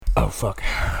Oh, fuck.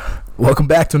 Welcome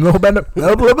back to No Band. Let's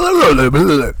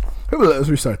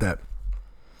restart that.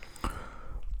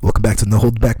 Welcome back to No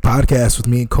Hold Back podcast with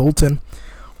me and Colton.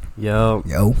 Yo.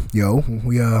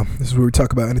 We this is where we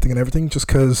talk about anything and everything, just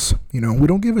cause we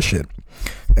don't give a shit,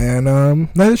 and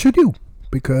neither should you,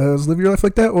 because live your life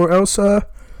like that, or else you'll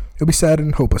be sad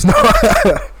and hopeless. No,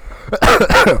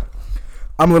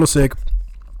 I'm a little sick.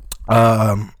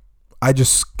 I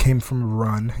just came from a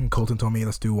run, and Colton told me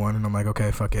let's do one, and I'm like, okay,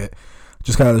 fuck it.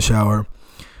 Just got out of the shower.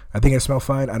 I think I smell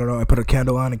fine. I don't know. I put a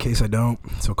candle on in case I don't,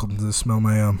 so Colton doesn't smell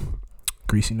my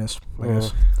greasiness, I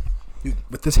guess. Dude,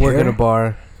 with this Work hair, at a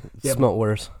bar. Yeah, Smelled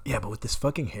worse. Yeah, but with this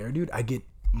fucking hair, dude, I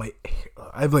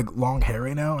have like long hair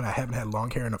right now, and I haven't had long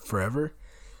hair in forever.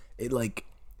 It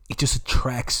just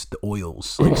attracts the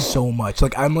oils like so much.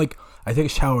 Like I take a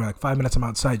shower, like 5 minutes I'm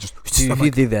outside, just. Dude, if you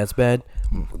think that's bad,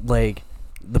 like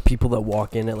the people that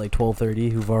walk in at like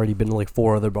 12:30 who've already been to like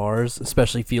 4 other bars,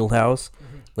 especially Fieldhouse,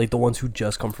 like the ones who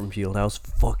just come from Fieldhouse,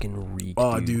 fucking reek.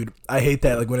 Oh, dude, I hate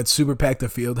that. Like when it's super packed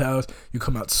at Fieldhouse, you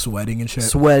come out sweating and shit.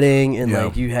 Sweating and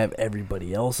like you have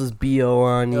everybody else's BO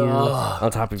on you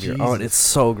on top of your own. It's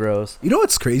so gross. You know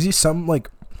what's crazy? Some like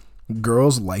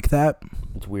girls like that.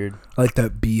 It's weird. Like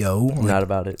that BO. I'm not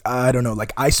about it. I don't know.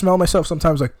 Like I smell myself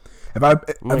sometimes. Like if I'm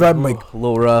like a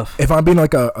little rough. If I'm being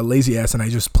like a lazy ass and I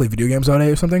just play video games all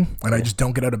day or something, and I just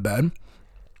don't get out of bed.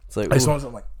 It's like, I just want to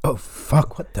like, oh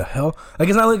fuck, what the hell? Like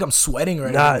it's not like I'm sweating or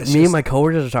anything. Nah, me and my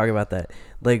coworkers are talking about that.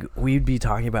 Like we'd be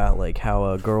talking about like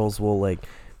how girls will like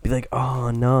be like,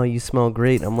 oh no, you smell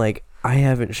great. I'm like, I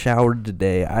haven't showered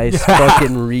today. I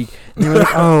fucking reek. And they're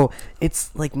like, oh,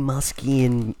 it's like musky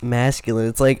and masculine.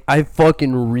 It's like I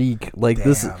fucking reek. Like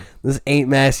this ain't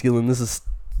masculine. This is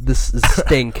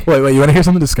stink. Wait, you want to hear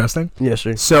something disgusting? Yeah,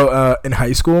 sure. So in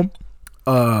high school,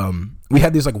 we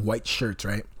had these like white shirts,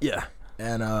 right? Yeah.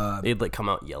 And they'd like come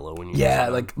out yellow when you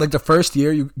like the first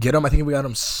year you get them. I think we got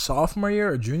them sophomore year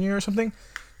or junior year or something.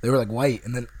 They were like white,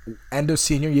 and then end of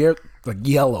senior year like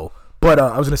yellow. But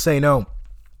I was gonna say no.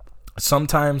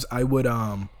 Sometimes I would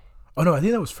oh no, I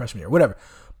think that was freshman year, whatever.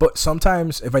 But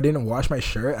sometimes if I didn't wash my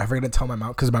shirt, I forgot to tell my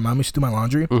mom because my mom used to do my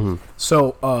laundry. Mm-hmm.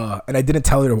 So and I didn't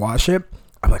tell her to wash it.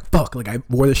 I'm like, fuck, like I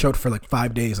wore the shirt for like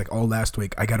 5 days, like all last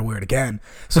week. I gotta wear it again.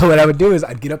 So what I would do is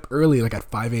I'd get up early, like at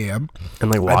 5 a.m. and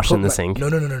like wash in the sink.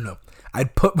 No.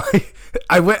 I'd put my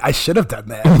I should have done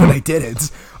that, but I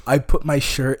didn't. I put my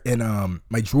shirt in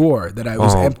my drawer that I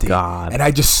was empty. God. And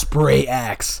I just spray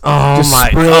Axe. Oh just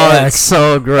my god, that's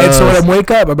so gross. And so when I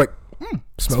wake up, I'm like,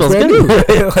 smells brand new.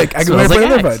 Like I can wear it for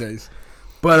another 5 days.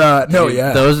 But no, dude,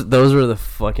 yeah. Those were the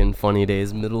fucking funny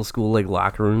days. Middle school like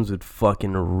locker rooms would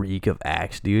fucking reek of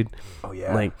Axe, dude. Oh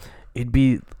yeah. Like it'd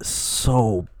be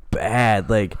so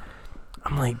bad. Like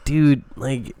I'm like, dude,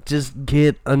 like just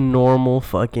get a normal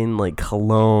fucking like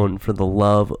cologne for the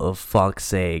love of fuck's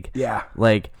sake. Yeah.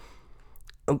 Like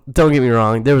don't get me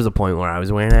wrong, there was a point where I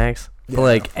was wearing Axe. Yeah. But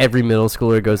like every middle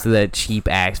schooler goes through that cheap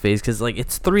Axe phase because like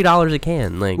it's $3 a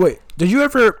can. Like wait,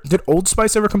 did Old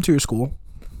Spice ever come to your school?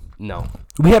 No.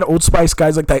 We had Old Spice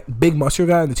guys like that big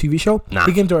muscular guy on the TV show. Nah.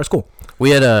 He came to our school. We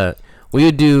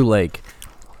would do like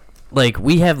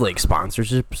we have like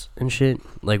sponsorships and shit.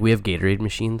 Like we have Gatorade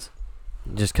machines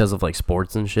just because of like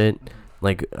sports and shit.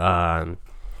 Like we're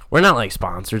not like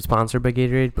sponsored by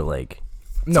Gatorade, but like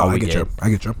no, I get you.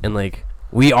 And like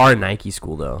we are a Nike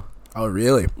school though. Oh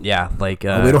really? Yeah, like we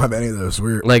don't have any of those.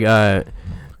 We're like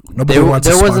there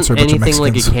wasn't anything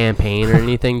like a campaign or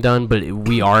anything done, but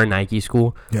we are a Nike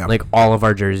school. Yeah. Like all of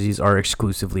our jerseys are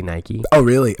exclusively Nike. Oh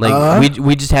really? Like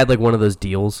we just had like one of those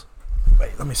deals.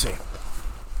 Wait, let me see.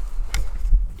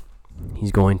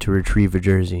 He's going to retrieve a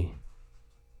jersey.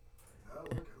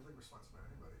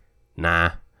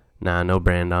 Nah, no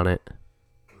brand on it.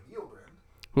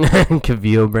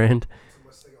 Cavillo brand.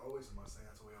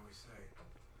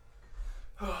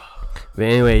 But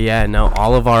anyway, yeah, no,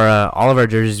 all of our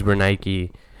jerseys were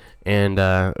Nike, and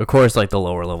of course, like the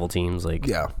lower level teams, like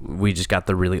we just got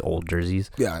the really old jerseys.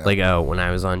 Yeah. Like when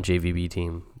I was on JVB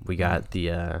team, we got the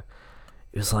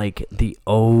it was like the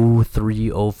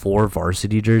 03-04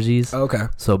 varsity jerseys. Okay.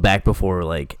 So back before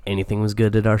like anything was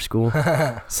good at our school,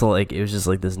 so like it was just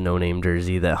like this no name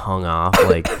jersey that hung off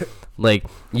like. Like,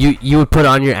 you would put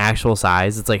on your actual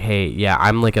size. It's like, hey, yeah,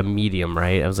 I'm like a medium,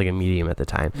 right? I was like a medium at the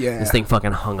time. Yeah. This thing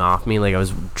fucking hung off me. Like, I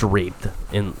was draped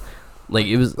in, like,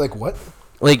 it was... Like, what?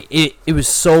 Like, it was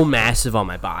so massive on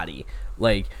my body.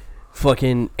 Like,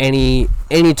 fucking any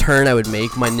turn I would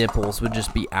make, my nipples would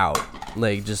just be out.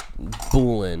 Like, just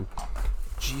booling.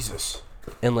 Jesus.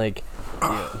 and like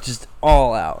just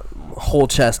all out, whole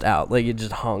chest out, like it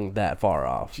just hung that far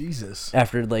off. Jesus.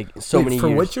 After like so many for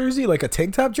years. what jersey? Like a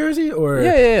tank top jersey or?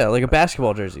 Yeah, like a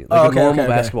basketball jersey, like a normal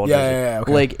basketball jersey. Yeah,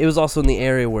 okay. Like it was also in the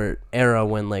era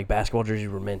when like basketball jerseys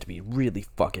were meant to be really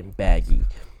fucking baggy.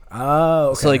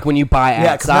 Oh, okay. So like when you buy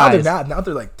at because size, now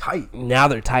they're like tight. now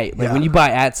they're tight. Like Yeah. when you buy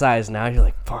at size now, you're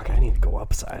like, fuck, I need to go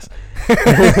up a size.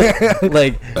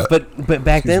 Like, but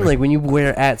back then, like when you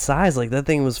wear at size, like that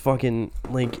thing was fucking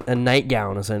like a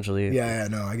nightgown essentially. Yeah,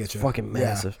 no, I get you. Fucking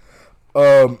massive.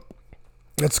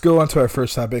 Let's go on to our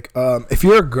first topic. If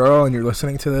you're a girl and you're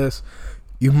listening to this,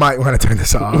 you might want to turn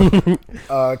this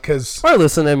off. Cause Or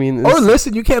listen, I mean, or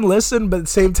listen, you can listen, but at the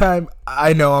same time,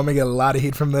 I know I'm gonna get a lot of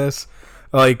heat from this.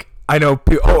 Like, I know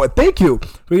people. Oh, thank you.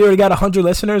 We already got 100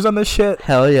 listeners on this shit.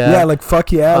 hell yeah. Yeah, like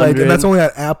fuck yeah. Like, 100. and that's only on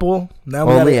Apple. Now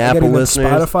we Only gotta Apple get listeners.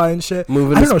 Spotify and shit.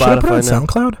 Moving I don't to know. Should I put it on Spotify now.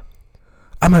 SoundCloud?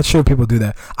 I'm not sure if people do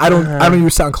that. I don't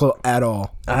use SoundCloud at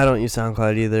all. I don't use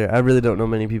SoundCloud either. I really don't know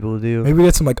many people who do. Maybe we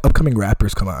get some like upcoming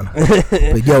rappers come on.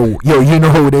 Like, yo, you know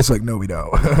who it is? Like, no, we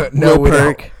don't. No, Lil we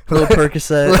Perk, Lil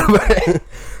Percocet,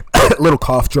 don't. Little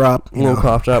cough drop. you Lil know.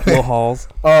 Cough Drop, Lil Halls.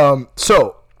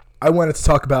 So I wanted to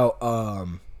talk about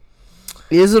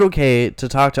Is it okay to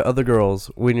talk to other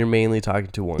girls when you're mainly talking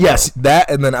to one yes, girl?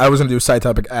 that, and then I was gonna do a side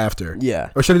topic after.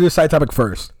 Yeah. Or should I do a side topic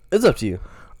first? It's up to you.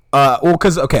 Well,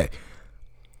 because okay,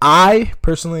 I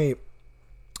personally,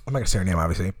 I'm not gonna say her name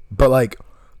obviously, but like,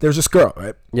 there's this girl,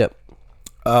 right? Yep.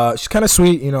 She's kind of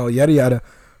sweet, you know, yada yada.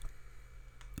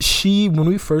 When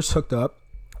we first hooked up,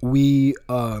 she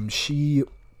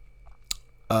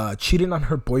cheated on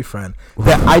her boyfriend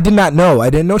that I did not know. I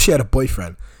didn't know she had a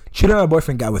boyfriend. Cheated on her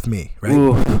boyfriend, got with me, right?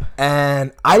 Ooh.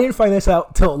 And I didn't find this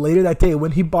out till later that day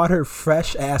when he bought her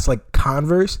fresh ass like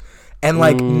Converse, and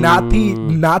like not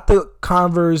the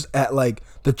Converse at like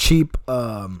the cheap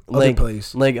other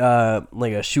place. Like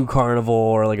a shoe carnival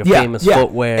or like a famous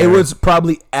footwear. It was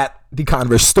probably at the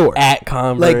Converse store. at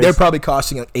Converse. Like they're probably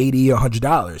costing like $80 or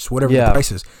 $100, whatever Yeah. the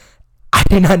price is. I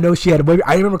did not know she had a boyfriend.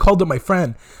 I remember called up my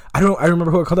friend. I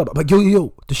remember who I called up. I'm like,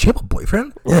 yo, does she have a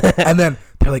boyfriend? And then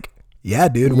they're like, yeah,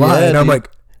 dude. Why? Yeah, and I'm dude. like,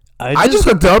 I just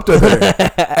hooked up with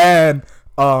her. And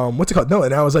what's it called? No,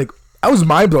 and I was like, I was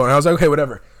mind blown. I was like, okay,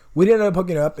 whatever. We didn't end up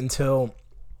hooking up until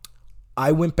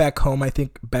I went back home. I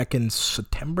think back in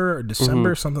September or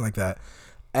December, something like that.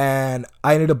 And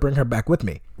I ended up bringing her back with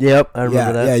me. Yep, I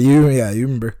remember that. Yeah, you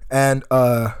remember. And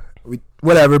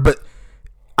whatever, but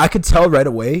I could tell right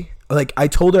away. Like I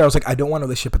told her, I was like, I don't want a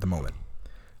relationship at the moment.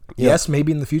 Yep. Yes,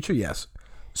 maybe in the future, yes.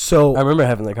 So I remember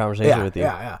having that conversation with you.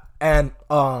 Yeah. And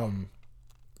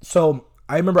so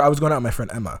I remember I was going out with my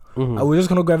friend Emma. I was just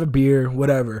gonna grab a beer,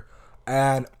 whatever.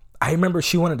 And I remember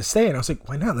she wanted to stay, and I was like,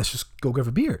 why not? Let's just go grab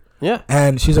a beer. Yeah.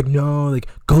 And she's like, no, like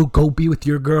go be with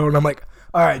your girl. And I'm like,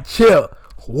 all right, chill.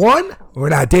 1, we're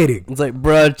not dating. It's like,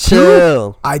 bro,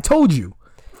 chill. 2, I told you.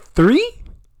 3,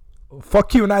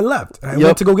 fuck you, and I left. And I Yep.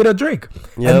 went to go get a drink.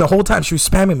 Yep. And the whole time she was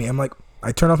spamming me. I'm like,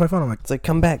 I turned off my phone. I'm like, It's like,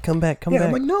 come back. yeah. back.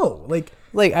 I'm like, no,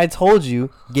 Like I told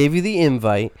you, gave you the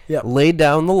invite, Yep. laid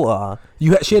down the law.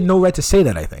 she had no right to say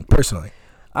that. I think personally.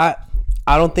 I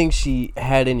don't think she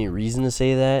had any reason to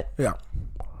say that, Yeah.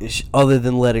 other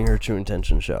than letting her true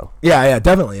intentions show. Yeah,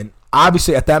 definitely. And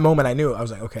obviously, at that moment, I knew. I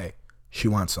was like, okay, she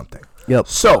wants something. Yep.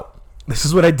 So this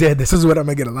is what I did. This is what I'm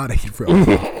gonna get a lot of heat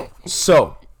from.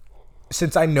 So,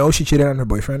 since I know she cheated on her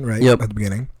boyfriend, right? Yep. At the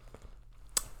beginning,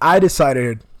 I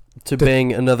decided. To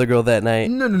bang another girl that night.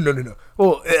 No.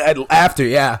 Well, after,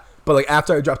 yeah. But like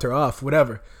after I dropped her off,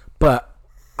 whatever. But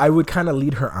I would kind of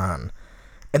lead her on.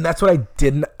 And that's what I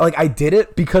didn't like. I did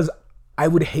it because I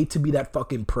would hate to be that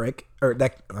fucking prick or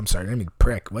that. I'm sorry, I mean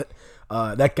prick. What?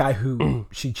 That guy who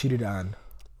she cheated on.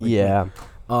 Yeah.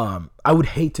 I would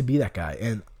hate to be that guy.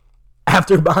 And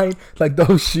after buying like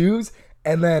those shoes,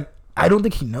 and then I don't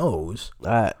think he knows.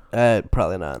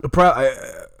 Probably not.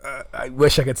 I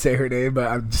wish I could say her name, but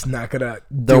I'm just not gonna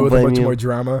deal Don't with a blame bunch you. more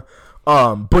drama.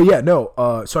 But yeah, no.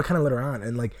 So I kind of let her on,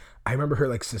 and like I remember her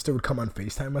like sister would come on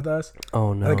FaceTime with us.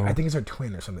 Oh no. Like I think it's her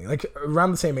twin or something, like around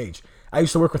the same age. I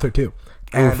used to work with her too,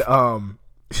 and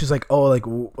she's like,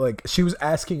 oh, like she was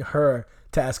asking her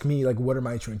to ask me like, what are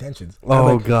my true intentions? And I'm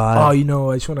Oh, like, God. Oh, you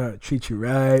know, I just want to treat you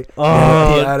right.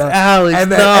 Oh, Alex,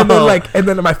 and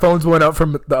then my phone's went up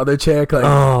from the other chick, like,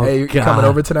 Oh, hey, you God. coming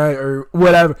over tonight or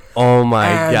whatever. Oh my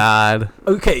And- God.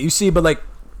 Okay, you see, but like,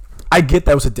 I get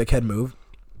that was a dickhead move,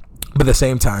 but at the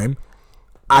same time,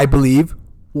 I believe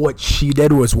what she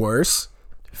did was worse.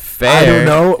 Fair. I don't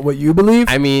know what you believe.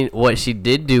 I mean, what she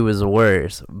did do was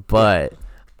worse, but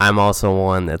I'm also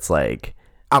one that's like,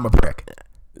 I'm a prick.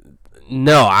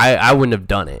 no, I wouldn't have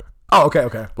done it. Oh,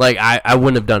 okay. Like I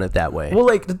wouldn't have done it that way. Well,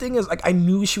 like the thing is, like I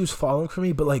knew she was following for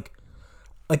me, but like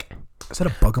is that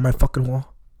a bug on my fucking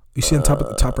wall? You see on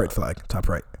top right flag, top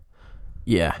right.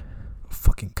 Yeah.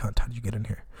 Fucking cunt! How did you get in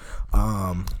here?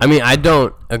 I mean, I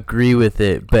don't agree with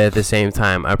it, but at the same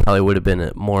time, I probably would have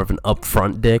been more of an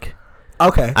upfront dick.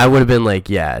 Okay. I would have been like,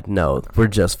 yeah, no, we're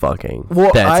just fucking.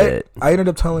 Well, That's it. I ended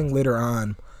up telling later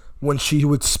on when she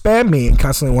would spam me and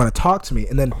constantly want to talk to me,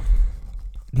 and then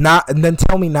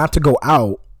tell me not to go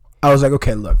out. I was like,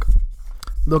 okay, look.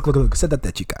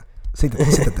 Siéntate, chica.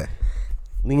 Siéntate.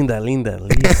 Linda,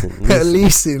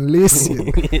 listen.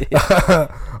 listen.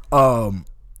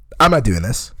 I'm not doing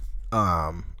this.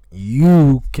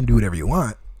 You can do whatever you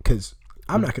want because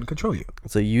I'm not going to control you.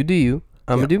 So you do you.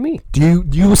 I'm going to do me. Do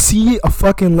you see a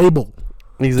fucking label?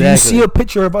 Exactly. Do you see a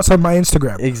picture of us on my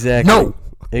Instagram? Exactly. No.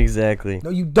 Exactly. No,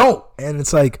 you don't. And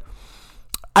it's like,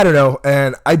 I don't know.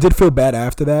 And I did feel bad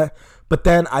after that. But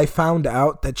then I found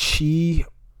out that she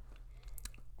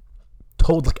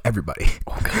told like everybody.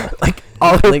 Oh, God. Like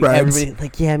all her like friends. everybody,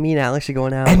 like, yeah, me and Alex are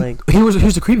going out. And like, here's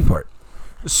the creepy part.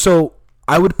 So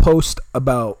I would post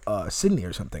about Sydney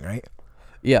or something, right?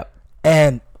 yeah.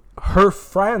 And her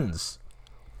friends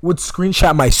would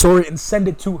screenshot my story and send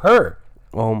it to her.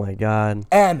 Oh my God.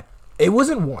 And it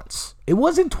wasn't once. It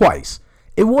wasn't twice.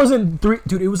 It wasn't 3.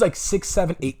 Dude, it was like 6,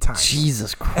 7, 8 times.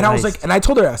 Jesus Christ. And I was like, and I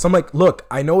told her this. I'm like, look,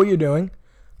 I know what you're doing.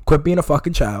 Quit being a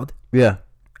fucking child yeah.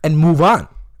 and move on.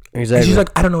 Exactly. And she's like,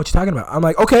 I don't know what you're talking about. I'm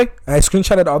like, okay. And I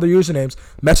screenshotted all their usernames,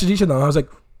 messaged each of them. I was like,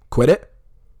 quit it.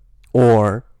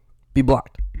 Or be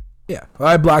blocked. Yeah. Well,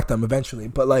 I blocked them eventually.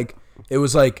 But like, it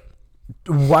was like,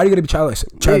 why do you gotta be childish?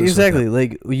 Yeah, exactly.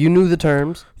 Like, you knew the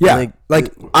terms. Yeah.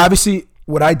 Like obviously,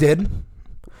 what I did,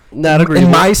 not agreeable.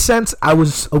 in my sense, I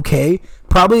was okay.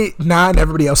 Probably not in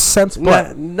everybody else's sense,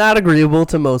 but not agreeable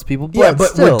to most people. But yeah, but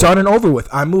still. we're done and over with.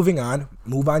 I'm moving on.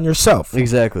 Move on yourself.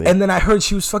 Exactly. And then I heard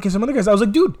she was fucking some other guys. I was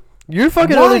like, dude, you're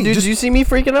fucking why? other dudes. Just- You see me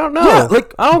freaking out? No. Yeah,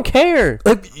 like- I don't care.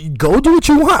 like go do what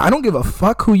you want. I don't give a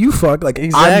fuck who you fuck. Like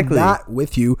Exactly. I'm not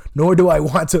with you, nor do I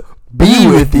want to be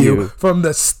with you from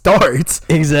the start.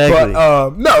 Exactly.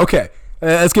 But no, okay.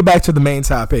 Let's get back to the main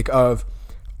topic of: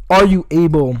 are you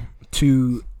able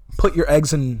to put your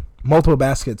eggs in multiple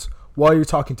baskets while you're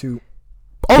talking to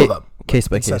all of them? Case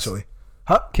by case. Essentially.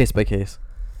 Huh? Case by case.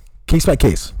 Case by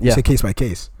case. Yeah. You say case by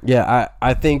case. Yeah,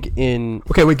 I think in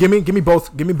Okay, wait. Give me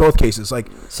both cases. Like,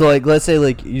 so like let's say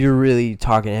like you're really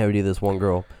talking heavy to this one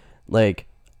girl, like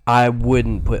I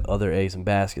wouldn't put other eggs in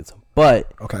baskets,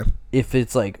 but okay, if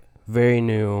it's like very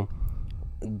new,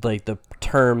 like the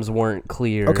terms weren't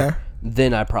clear, Okay.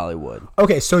 then I probably would.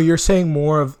 okay. So you're saying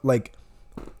more of like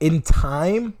in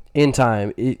time. In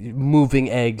time, moving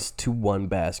eggs to one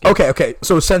basket. Okay.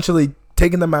 So essentially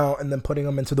taking them out and then putting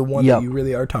them into the one Yep. that you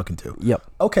really are talking to. Yep.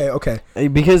 Okay.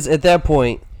 Because at that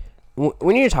point,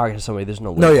 when you're talking to somebody, there's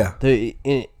no No, label.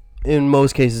 yeah. In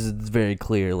most cases, it's very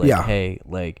clear. Like, Yeah. hey,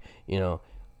 like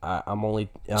I'm Sorry,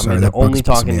 either that only bug's pissing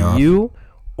talking me to off. you,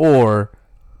 or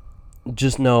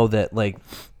just know that like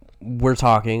we're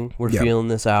talking, we're Yeah. feeling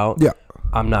this out. Yeah.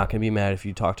 I'm not gonna be mad if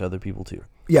you talk to other people too.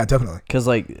 Yeah, definitely. Cause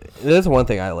like that's one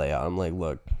thing I lay out. I'm like,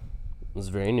 look, this is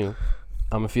very new.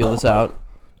 I'm gonna feel this out.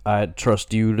 I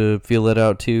trust you to feel it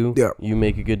out too. Yeah. You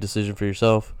make a good decision for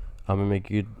yourself. I'm gonna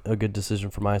make a good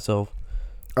decision for myself.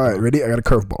 All right, ready? I got a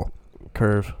curveball.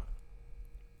 Curve.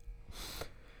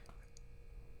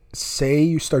 Say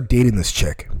you start dating this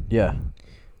chick. Yeah.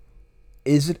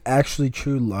 Is it actually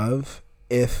true love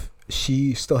if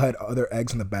she still had other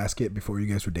eggs in the basket before you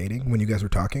guys were dating, when you guys were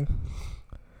talking?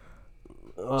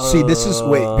 See, this is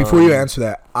wait, before you answer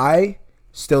that, I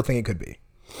still think it could be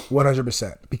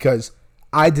 100% because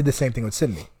I did the same thing with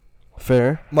Sydney.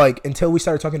 Fair. Like until we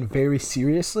started talking very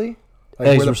seriously, like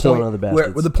Eggs where the were still in point- other where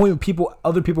baskets. the point when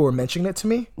other people were mentioning it to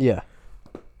me, Yeah.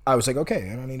 I was like,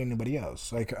 okay, I don't need anybody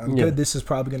else. Like I'm Yeah. good. This is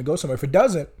probably gonna go somewhere. If it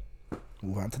doesn't,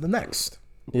 move on to the next.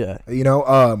 Yeah. You know,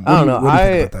 I don't know. What do you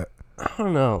think about that? I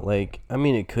don't know. Like, I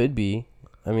mean, it could be.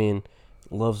 I mean,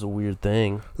 love's a weird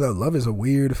thing. No, love is a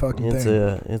weird fucking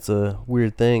thing. It's a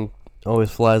weird thing.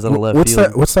 Always flies out of left What's field.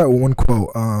 that? What's that one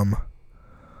quote?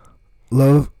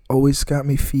 Love always got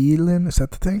me feeling. Is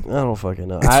that the thing? I don't fucking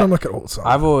know. It's from like an old song.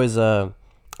 I've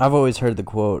always heard the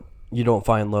quote, "You don't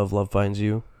find love, love finds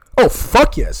you." Oh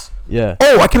fuck yes. Yeah.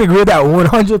 Oh, I can agree with that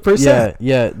 100%.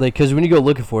 Yeah. Like, because when you go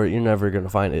looking for it, you're never gonna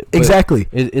find it. But Exactly.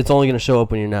 It's only gonna show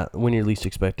up when you're least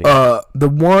expecting. The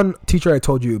one teacher I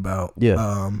told you about. Yeah.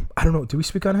 I don't know. Did we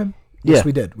speak on him? Yeah. Yes,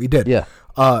 we did. We did. Yeah.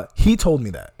 He told me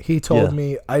that. He told Yeah.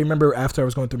 me. I remember after I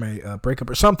was going through my breakup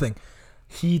or something.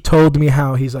 He told me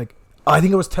how he's like. I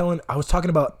think I was talking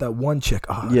about that one chick.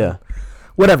 Yeah.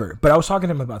 Whatever. But I was talking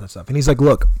to him about that stuff, and he's like,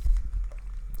 "Look,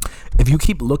 if you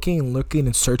keep looking and looking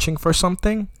and searching for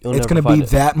something, You'll it's never gonna be find it.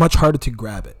 that much harder to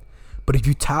grab it. But if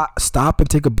you stop and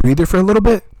take a breather for a little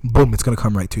bit, boom, it's gonna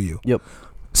come right to you. Yep.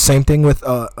 Same thing with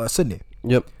Sydney.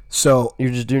 Yep. So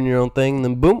You're just doing your own thing, and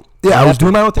then boom. yeah, I was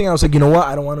doing my own thing. I was like, you know what?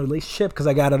 I don't want a relationship because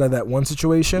I got out of that one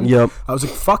situation. Yep. I was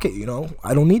like, fuck it,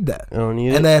 I don't need that. I don't need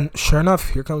it. And then, sure enough,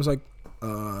 here comes like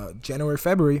January,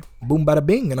 February, boom, bada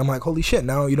bing, and I'm like, holy shit!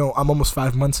 Now I'm almost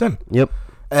 5 months in, Yep.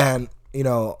 and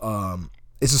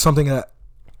this is something that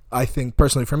I think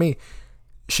personally for me,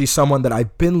 she's someone that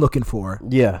I've been looking for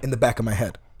Yeah. in the back of my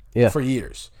head Yeah. for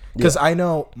years because I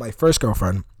know my first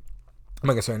girlfriend. I'm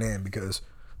not gonna say her name because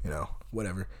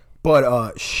whatever.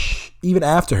 But even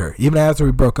after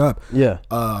we broke up, Yeah.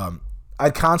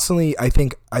 I'd constantly, I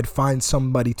think I'd find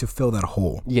somebody to fill that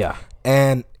hole. Yeah.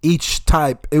 And each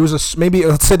type, it was maybe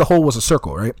let's say the hole was a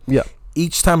circle, right? Yeah.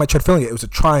 Each time I tried filling it, it was a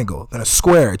triangle, then a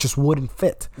square. It just wouldn't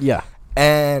fit. Yeah.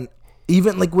 And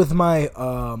even like with my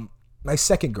my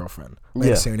second girlfriend, I'm not gonna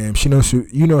Yeah. say her name. She knows who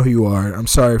you are. I'm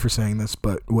sorry for saying this,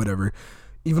 but whatever.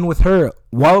 Even with her,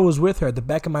 while I was with her, at the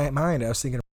back of my mind, I was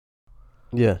thinking,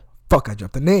 Yeah. fuck, I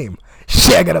dropped the name.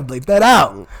 Shit, I gotta bleep that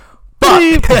out.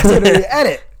 Fuck, that's gonna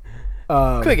edit.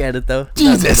 Quick edit though.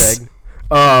 Jesus.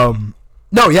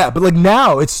 No, yeah, but like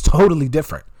now it's totally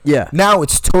different. Yeah. Now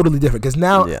it's totally different because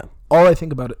now Yeah. all I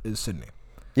think about is Sydney.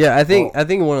 Yeah, I think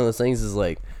one of those things is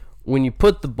like when you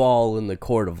put the ball in the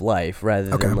court of life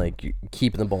rather than like you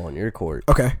keeping the ball in your court.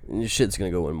 Okay. Your shit's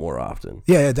gonna go in more often.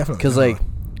 Yeah, definitely. Because like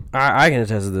I can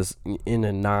attest to this in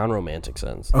a non-romantic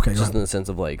sense. Okay, go just ahead. in the sense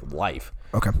of like life.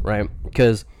 Okay. Right.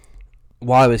 Because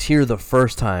while I was here the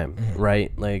first time,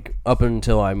 right, like up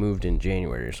until I moved in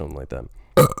January or something like that,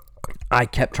 I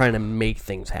kept trying to make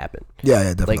things happen. Yeah,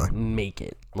 definitely. Like make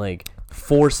it, like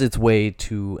force its way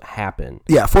to happen.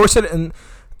 Yeah, force it, and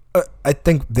I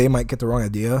think they might get the wrong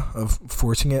idea of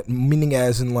forcing it, meaning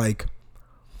as in like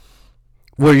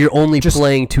Where you're only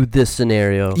playing to this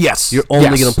scenario. yes, You're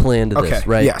only gonna play into this,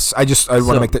 right? Yes, I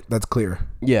want to make that's clear.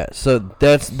 Yeah, so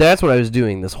that's what I was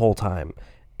doing this whole time,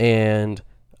 and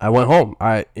I went home.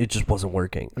 It just wasn't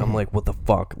working. I'm like, what the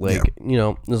fuck? Like,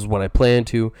 this is what I planned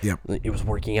to. Yep. It was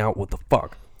working out. What the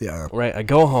fuck? Yeah. Right. I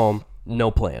go home,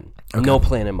 no plan, no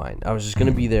plan in mind. I was just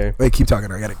gonna be there. Wait, keep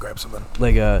talking. I gotta grab something.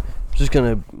 Like, just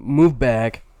gonna move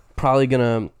back. Probably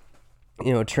gonna,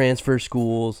 transfer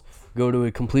schools, go to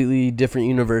a completely different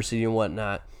university and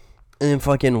whatnot. And then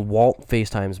fucking Walt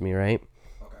FaceTimes me, right?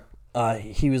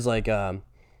 Okay. He was like,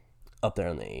 up there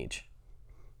on the age.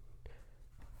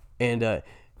 And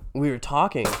we were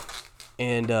talking,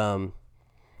 and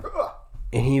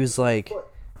he was like,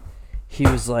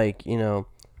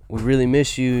 we really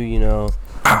miss you, And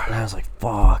I was like,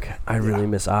 fuck, I really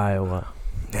miss Iowa.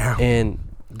 Yeah. And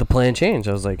the plan changed.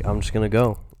 I was like, I'm just gonna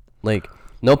go. Like,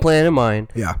 no plan in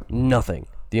mind. Yeah. Nothing.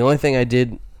 The only thing I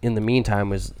did in the meantime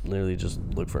was literally just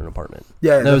look for an apartment.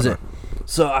 Yeah, that was it. definitely.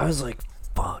 So I was like,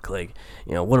 fuck, like,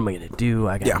 what am I gonna do?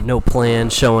 I got no plan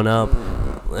showing up,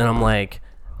 and I'm like,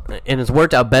 and it's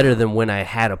worked out better than when I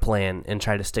had a plan and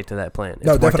tried to stick to that plan. It's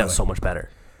worked definitely. out so much better.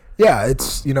 Yeah,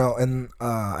 it's and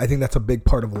I think that's a big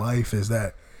part of life is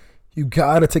that you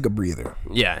gotta take a breather.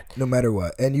 Yeah. No matter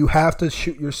what, and you have to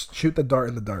shoot the dart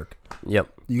in the dark. Yep.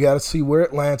 You gotta see where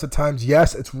it lands at times.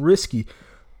 Yes, it's risky,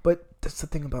 but that's the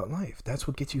thing about life. That's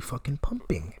what gets you fucking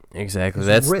pumping. Exactly. It's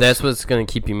That's risk. what's gonna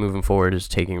keep you moving forward is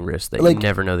taking risks that Like- you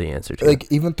never know the answer to.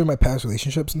 Like even through my past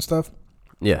relationships and stuff.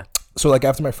 Yeah. So like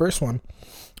after my first one,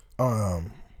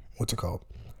 what's it called?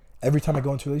 Every time I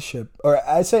go into a relationship, or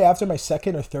I'd say after my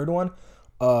second or third one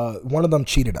of them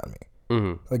cheated on me.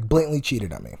 Mm-hmm. Like blatantly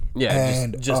cheated on me. Yeah,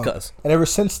 and just cause. And ever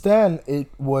since then, it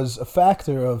was a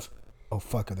factor of, oh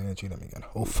fuck, are they gonna cheat on me again?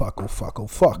 Oh fuck, oh fuck, oh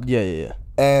fuck. Yeah.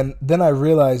 And then I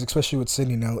realized, especially with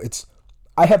Sydney now,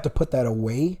 I have to put that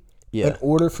away in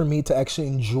order for me to actually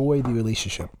enjoy the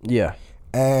relationship. Yeah.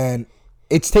 And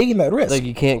it's taking that risk. Like,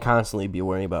 you can't constantly be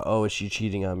worrying about, oh, is she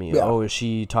cheating on me? Yeah. Oh, is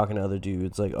she talking to other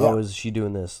dudes? Like, oh, is she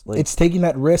doing this? Like, it's taking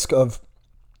that risk of,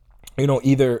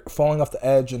 either falling off the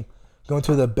edge and going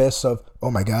to the abyss of, oh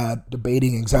my God,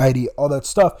 debating, anxiety, all that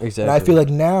stuff. Exactly. And I feel like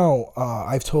now,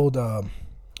 I've told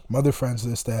my other friends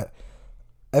this, that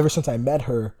ever since I met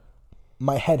her,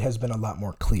 my head has been a lot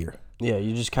more clear. yeah,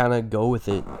 you just kind of go with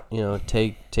it.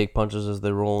 Take punches as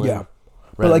they roll in. Yeah.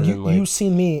 But like you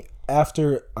seen me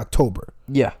after October.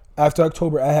 Yeah. After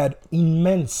October, I had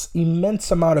immense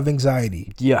amount of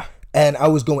anxiety. Yeah. And I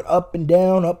was going up and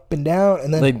down,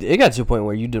 and then Like, it got to a point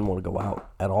where you didn't want to go out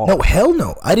at all. no, hell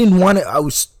no. I didn't want it. I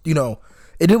was,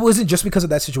 it wasn't just because of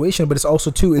that situation, but it's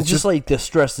also too. It's just like the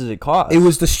stress that it caused. It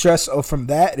was the stress of from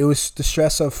that. It was the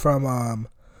stress of from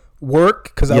work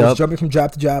because I was Yep. jumping from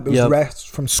job to job. It was Yep. rest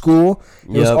from school. It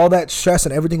was Yep. all that stress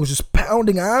and everything was just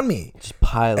pounding on me. Just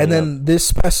piling And up. then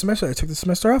this past semester, I took the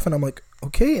semester off, and I'm like,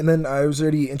 okay. And then I was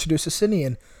already introduced to Sydney,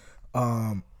 and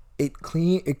it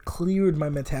cleared my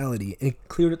mentality. It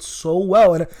cleared it so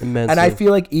well, and Immensely. I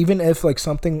feel like even if like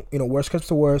something, you know, worst comes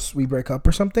to worst, we break up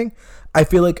or something, I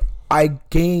feel like I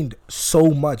gained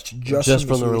so much just from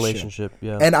this the relationship.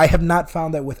 Yeah. and I have not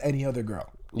found that with any other girl.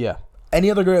 Yeah.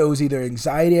 Any other girl, it was either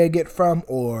anxiety I get from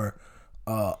or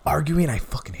arguing. I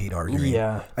fucking hate arguing.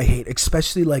 Yeah. I hate,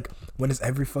 especially like when it's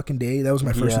every fucking day. That was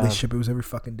my first Yeah. relationship. It was every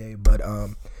fucking day. But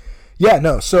yeah,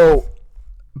 no. So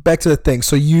back to the thing.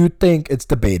 So you think it's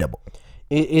debatable?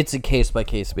 It's a case by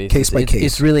case basis. Case by case.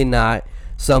 It's really not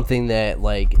something that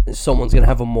like someone's gonna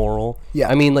have a moral. Yeah.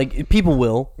 I mean, like people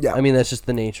will. Yeah. I mean, that's just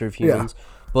the nature of humans.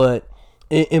 But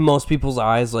in most people's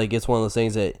eyes, like it's one of those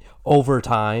things that over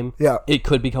time, Yeah. it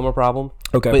could become a problem.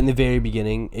 Okay. But in the very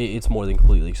beginning, it's more than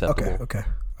completely acceptable. Okay. Okay.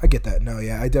 I get that. No.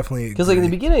 Yeah. I definitely. Because like in the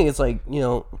agree. beginning, it's like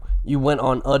you went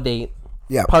on a date.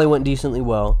 Yeah. Probably went decently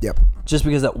well. Yep. Just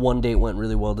because that one date went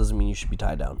really well doesn't mean you should be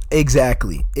tied down.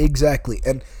 Exactly.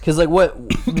 And Because like what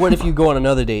if you go on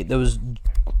another date that was,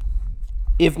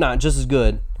 if not just as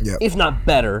good, Yep. if not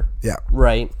better, Yeah.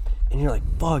 right? And you're like,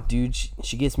 fuck, dude,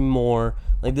 she gets me more,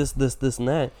 like this, and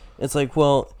that. It's like,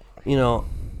 well,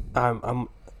 I'm.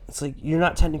 It's like you're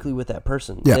not technically with that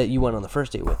person Yeah. that you went on the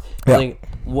first date with. Yeah. Like,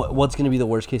 what's gonna be the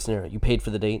worst case scenario? You paid for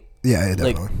the date, yeah,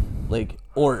 definitely. like,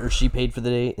 or she paid for the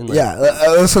date, and like, Yeah,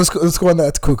 let's go on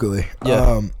that quickly.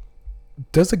 Yeah.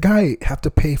 Does a guy have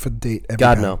to pay for the date every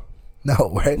God time? no.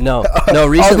 No, right? No.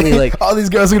 Recently, all these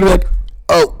girls are gonna be like,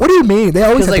 "Oh, what do you mean? They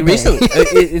always Because have like to pay."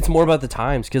 recently, it's more about the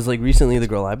times. Because like recently, the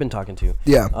girl I've been talking to,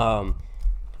 Yeah.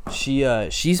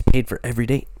 she's paid for every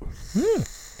date.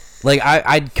 Like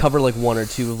I'd cover like one or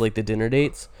two of like the dinner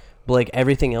dates, but like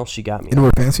everything else she got me.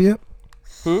 Anywhere fancy yet?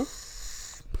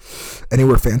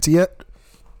 Anywhere fancy yet?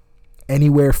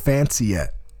 Anywhere fancy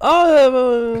yet?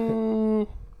 Olive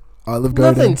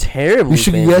Garden. Nothing terribly. You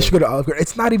should. fancy. Yeah, you should go to Olive Garden.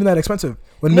 It's not even that expensive.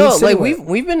 When me No, and Sydney like went-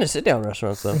 we've been to sit down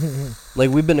restaurants though. Like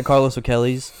we've been to Carlos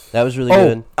O'Kelly's. That was really Oh,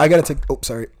 good. I gotta take. Oh,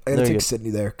 sorry. I gotta There you take go. Sydney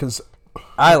there because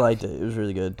I liked it. It was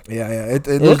really good. yeah, it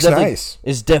It was looks definitely- nice.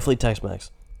 It's definitely Tex-Mex.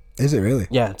 Is it really?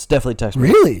 Yeah, it's definitely Tex-Mex.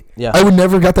 Really? Yeah. I would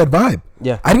never got that vibe.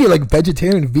 Yeah. I'd get like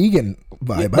vegetarian, vegan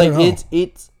vibe. I Like don't know.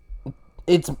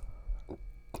 it's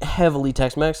heavily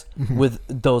Tex-Mex Mm-hmm. with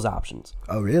those options.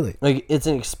 Oh, really? Like it's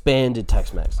an expanded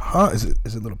Tex-Mex. Huh? Is it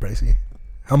a little pricey?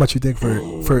 How much you think for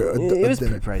It was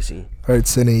dinner? pretty pricey. All right,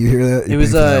 Sydney, you hear that? It You're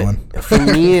was paying for that one.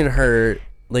 for me and her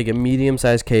like a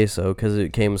medium-sized queso because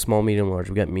it came small, medium, large.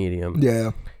 We got medium,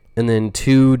 Yeah. and then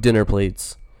 2 dinner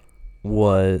plates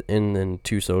and then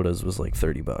 2 sodas was like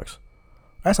 $30.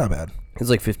 That's not bad. It's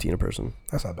like 15 a person.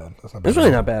 That's not bad. That's not bad. It's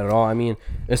really not bad at all. I mean,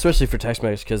 especially for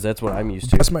Tex-Mex because that's what I'm used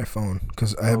to. That's my phone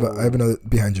because I have another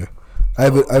behind you. I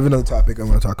have another topic I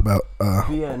want to talk about. But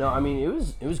yeah, no, I mean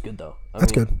it was good though.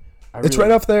 That's good. It's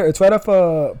right off there. It's right off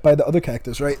by the other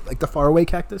cactus, right? Like the faraway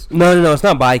cactus. No, it's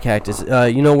not by Cactus.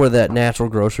 You know where that Natural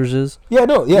Grocers is? Yeah,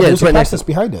 no, yeah. Yeah, There's it's a right next cactus to-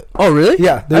 behind it. Oh, really?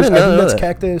 Yeah, I I didn't think know that's that.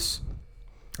 cactus.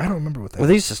 I don't remember what that. Well,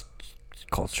 these just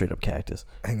called straight up Cactus.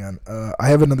 Hang on. I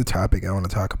have another topic I want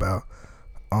to talk about.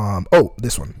 Oh,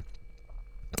 this one.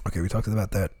 Okay, we talked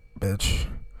about that, bitch.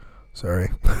 Sorry.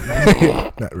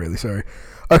 Not really, sorry.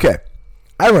 Okay.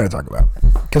 I want to talk about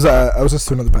because I was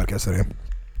listening to another podcast today.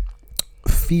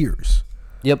 Fears.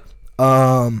 Yep.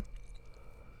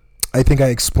 I think I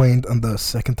explained on the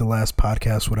second to last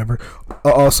podcast, whatever.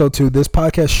 Also, too, this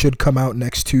podcast should come out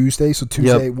next Tuesday. So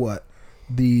Tuesday, what?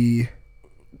 The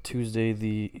Tuesday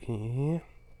the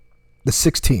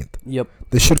 16th. Yep.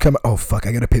 This should come. Oh fuck!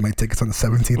 I gotta pay my tickets on the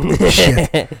 17th.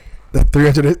 Shit. The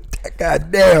 300.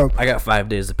 God damn. I got 5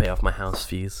 days to pay off my house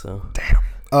fees, so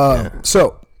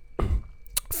So,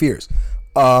 fears.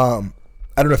 I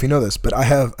don't know if you know this, but I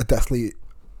have a deathly.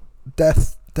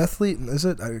 Is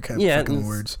it? I can't fucking it's-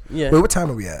 words. yeah. Wait, what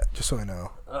time are we at? Just so I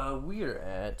know. We are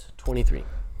at 23.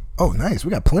 Oh, nice.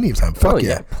 We got plenty of time. Fuck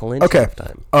yeah. Plenty Okay. of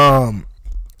time.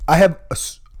 I have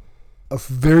a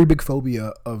very big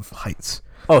phobia of heights.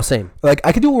 Oh, same. Like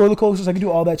I could do roller coasters. I could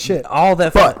do all that shit. All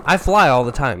that But- fun. I fly all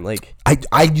the time. Like,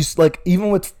 I just like even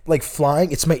with like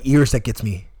flying, it's my ears that gets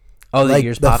me. oh, the Like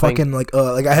ears the popping. fucking like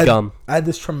I had Gum.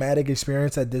 this traumatic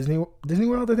experience at Disney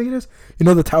World. I think it is. You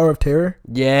know the Tower of Terror.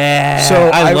 Yeah. So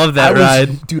I love that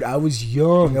ride. Dude, I was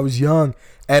young,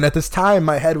 and at this time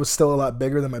my head was still a lot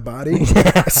bigger than my body.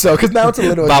 So because now it's a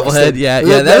little Bobblehead. adjusted. Yeah.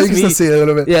 Now That you was can me. still see it a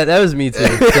little bit. Yeah, that was me too.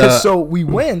 So we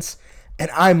went, and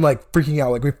I'm like freaking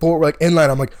out. Like before we're like in line,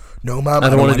 I'm like, no, mom, I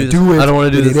don't want to do do this. it. I don't wanna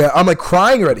do this. Yeah, I'm like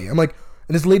crying already. I'm like,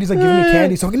 And this lady's like giving me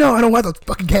candy. So I'm like, no, I don't want those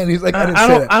fucking candies. Like, I didn't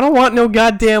say that. I don't want no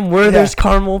goddamn there's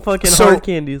caramel fucking hard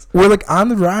candies. We're like on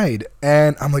the ride,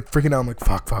 and I'm like freaking out. I'm like,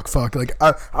 fuck. Like,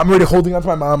 I'm already holding on to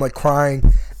my mom, like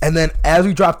crying. And then as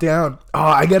we drop down,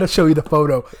 I gotta show you the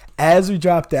photo. As we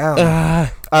drop down,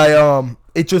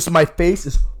 it just, my face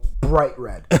is bright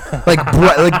red, like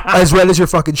as red as your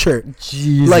fucking shirt.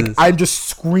 Jesus. Like, I'm just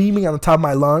screaming on the top of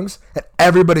my lungs, and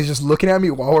everybody's just looking at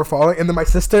me while we're falling. And then my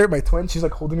sister, my twin, she's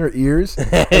like holding her ears,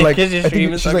 and like I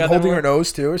think she's like holding her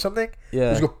nose too or something.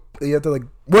 Yeah, you have to like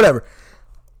whatever.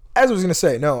 As I was gonna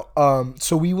say, no.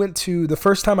 So we went to, the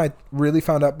first time I really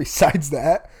found out besides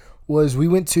that was we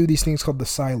went to these things called the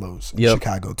silos in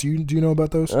Chicago. Do you know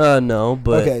about those? No,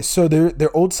 but okay. So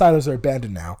they're old silos are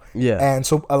abandoned now. Yeah, and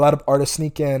so a lot of artists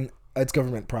sneak in. It's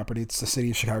government property. It's the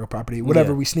city of Chicago property.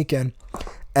 Whatever. We sneak in,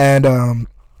 and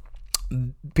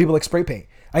people like spray paint.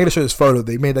 I gotta show you this photo.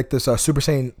 They made like this Super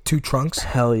Saiyan 2 trunks.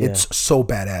 Hell yeah! It's so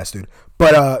badass, dude.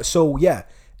 But so yeah.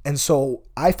 And so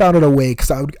I found it a way, because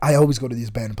I always go to these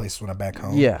abandoned places when I'm back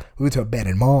home. Yeah, we went to an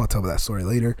abandoned mall. I'll tell you that story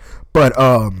later. But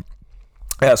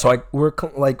yeah, so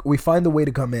we find the way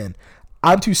to come in.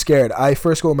 I'm too scared. I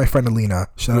first go with my friend Alina.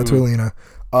 Shout out to Alina.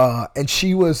 And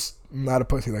she was not a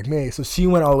pussy like me, so she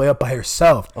went all the way up by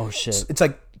herself. Oh shit! It's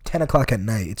like 10 o'clock at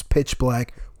night. It's pitch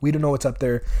black. We don't know what's up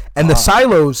there. And the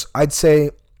silos, I'd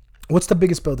say, what's the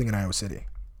biggest building in Iowa City?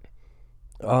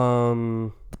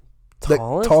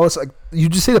 Tallest. Tallest. Like, you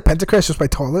just say the Pentacrest just by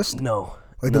tallest? No.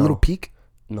 Like the little peak?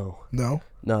 No. No.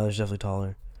 No, there's definitely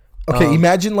taller. Okay,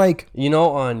 imagine like,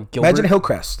 on Gilbert. Imagine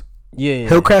Hillcrest. Yeah.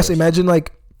 Hillcrest. Imagine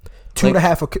like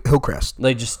 2.5 of Hillcrest.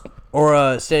 Like just,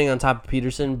 or standing on top of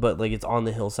Peterson, but like it's on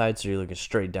the hillside, so you're looking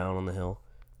straight down on the hill.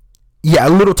 Yeah, a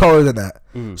little taller than that.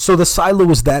 So the silo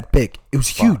was that big. It was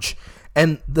huge.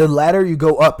 And the ladder you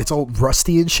go up, it's all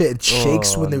rusty and shit. It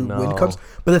shakes when the wind comes.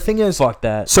 But the thing is, fuck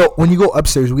that. So when you go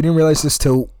upstairs, we didn't realize this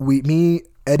till me,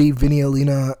 Eddie, Vinny,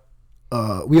 Alina,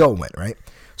 we all went, right?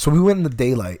 So we went in the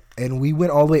daylight, and we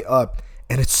went all the way up,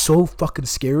 and it's so fucking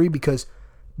scary because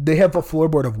they have a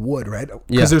floorboard of wood, right?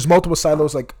 Because there's multiple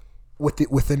silos like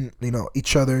within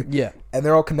each other. Yeah, and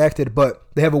they're all connected, but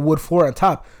they have a wood floor on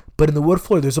top. But in the wood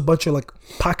floor, there's a bunch of like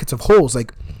pockets of holes,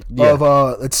 like of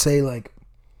let's say like,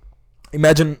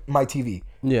 imagine my TV.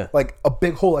 Yeah, like a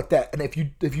big hole like that, and if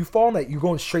you fall in that, you're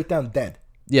going straight down dead.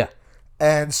 Yeah,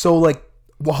 and so like,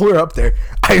 while we were up there,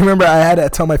 I remember I had to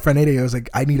tell my friend Eddie, I was like,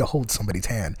 I need to hold somebody's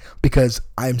hand because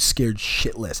I'm scared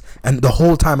shitless. And the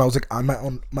whole time I was like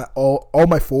on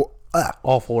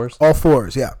all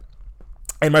fours, yeah.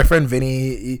 And my friend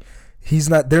Vinny,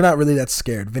 they're not really that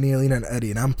scared. Vinny, Alina, and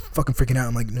Eddie, and I'm fucking freaking out.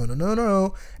 I'm like,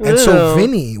 no. And so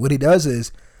Vinny, what he does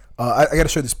is, I got to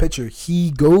show this picture.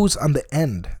 He goes on the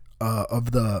end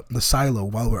of the silo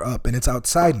while we're up, and it's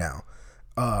outside now,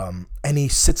 and he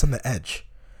sits on the edge.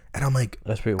 And I'm like,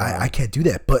 that's pretty wild. I can't do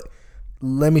that. But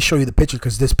let me show you the picture,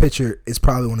 because this picture is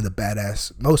probably one of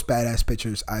the most badass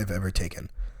pictures I've ever taken.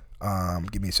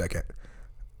 Give me a second.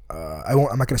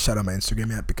 I'm not gonna shout out my Instagram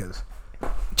yet, because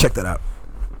check that out.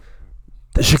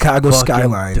 The Chicago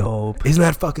skyline. Dope. Isn't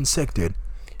that fucking sick, dude?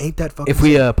 Ain't that fucking? If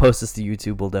we post this to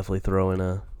YouTube, we'll definitely throw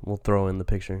in the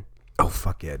picture. Oh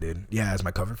fuck yeah, dude! Yeah, as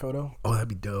my cover photo. Oh, that'd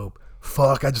be dope.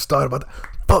 Fuck, I just thought about that.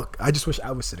 Fuck, I just wish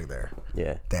I was sitting there.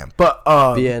 Yeah. Damn. But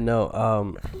yeah,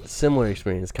 no. Similar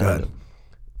experience, kind of.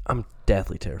 I'm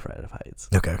deathly terrified of heights.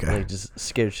 Okay. Like just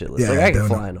scared shitless. Yeah, like I can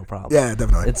fly, no problem. Yeah,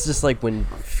 definitely. It's just like when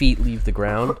feet leave the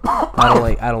ground.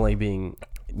 I don't like being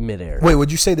midair. Wait,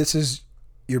 would you say this is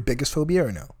your biggest phobia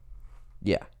or no?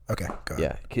 Yeah. Okay. Go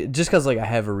ahead. Yeah, just because like I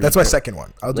have a. That's my second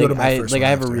one. I'll do it to my first one. I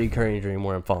have a recurring dream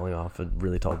where I'm falling off a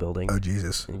really tall building. Oh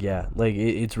Jesus. Yeah, like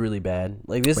it's really bad.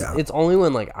 Like this, it's only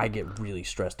when like I get really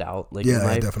stressed out. Like in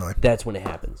life, definitely. That's when it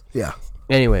happens. Yeah.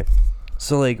 Anyway,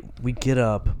 so like we get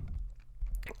up.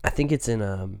 I think it's in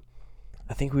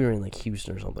I think we were in like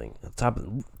Houston or something. At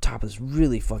the top of this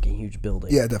really fucking huge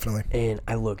building. Yeah, definitely. And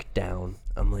I look down.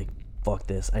 I'm like, fuck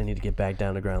this, I need to get back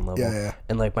down to ground level. Yeah.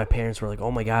 And like my parents were like, oh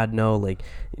my god, no, like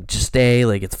just stay,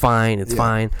 like it's fine,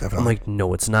 fine. Definitely. I'm like,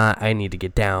 no, it's not, I need to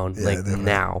get down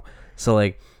now. So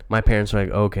like my parents were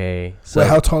like, okay. So wait,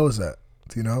 how tall is that?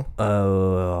 Do you know?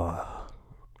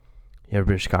 You ever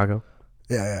been to Chicago?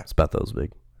 Yeah. It's about those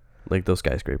big, like those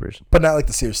skyscrapers, but not like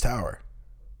the Sears Tower.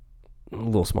 A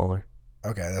little smaller.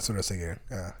 Okay, that's what I was thinking.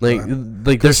 Yeah.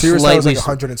 Like there's Sears Tower's like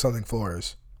 100 and something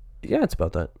floors. Yeah, it's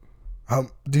about that.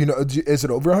 Do you know? Is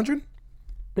it over 100?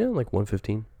 Yeah, like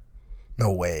 115.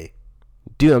 No way,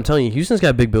 dude! I'm telling you, Houston's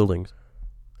got big buildings.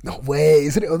 No way.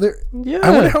 Is it other? Yeah.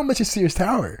 I wonder how much is Sears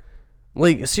Tower.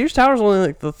 Like Sears Tower's only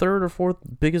like the third or fourth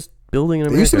biggest building in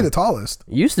America. It used to be the tallest.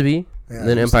 It used to be. Yeah,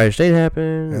 then Empire State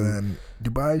happened. And then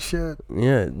Dubai shit.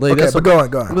 Yeah, like Okay, that's but what,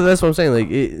 go on. But that's what I'm saying. Like,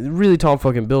 really tall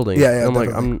fucking building. Yeah, yeah, I'm like,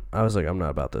 definitely. I was like, I'm not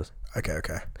about this. Okay.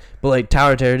 But like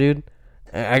Tower of Terror, dude.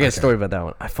 I got a Okay. story about that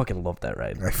one. I fucking loved that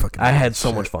ride. I had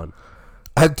so much fun.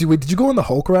 Did you go on the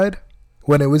Hulk ride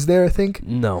when it was there? I think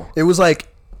No. it was like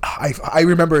I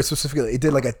remember it specifically. It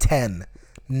did like a 10,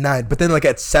 9, but then like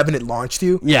at 7 it launched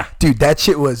you. Yeah. Dude, that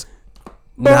shit was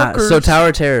Nah, so bonkers. Tower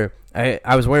of Terror,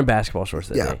 I was wearing basketball shorts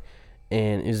that Yeah. day.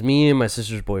 And it was me and my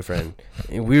sister's boyfriend.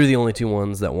 And we were the only two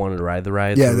ones that wanted to ride the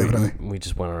ride. Yeah, so definitely. we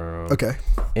just went on our own. Okay.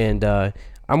 And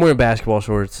I'm wearing basketball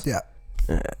shorts. Yeah.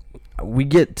 We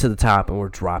get to the top and we're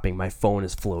dropping. My phone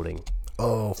is floating.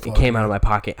 Oh, It fuck. came out of my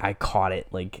pocket. I caught it.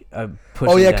 Like,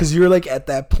 Oh yeah, because you're like at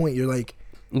that point. You're like,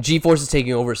 G-force is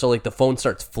taking over, so like the phone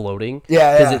starts floating.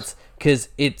 Yeah, yeah. Because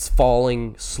it's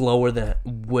falling slower than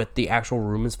what the actual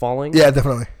room is falling. yeah,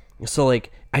 definitely. So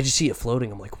like I just see it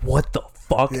floating. I'm like, what the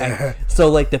fuck? Yeah. So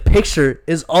like the picture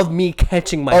is of me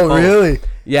catching my Oh phone. really?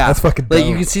 Yeah, That's fucking like dope.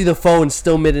 you can see the phone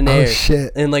still mid in air.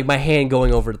 shit. And like my hand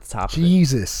going over to the top. Of it.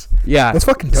 Jesus. Yeah, That's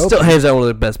fucking dope. Still hands down one of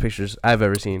the best pictures I've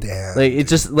ever seen. Damn, like it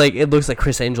just like it looks like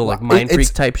Chris Angel, like Wow. Mind It's-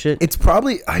 Freak type shit. It's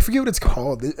probably I forget what it's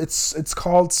called. It's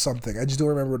called something. I just don't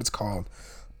remember what it's called.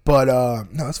 But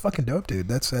no, it's fucking dope, dude.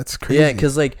 That's crazy. Yeah,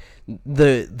 because like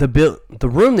the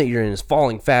room that you're in is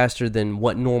falling faster than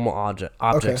what normal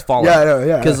objects fall. Yeah, I know,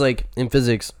 yeah. Because like in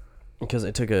physics, because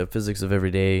I took a physics of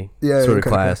everyday Yeah, sort of okay,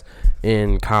 class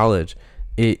in college,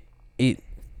 it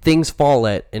things fall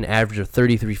at an average of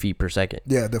 33 feet per second.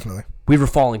 Yeah, definitely. We were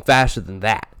falling faster than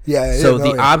that. Yeah, So yeah, the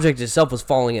no, yeah. object itself was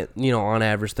falling at on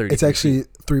average 30. It's actually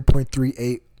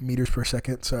 3.38 meters per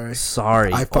second. Sorry.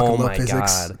 Sorry. I fucking Oh love my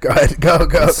physics. god. Go ahead,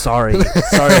 go. Sorry.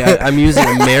 I'm using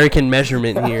American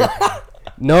measurement here.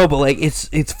 No, but like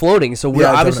it's floating, so we're Yeah,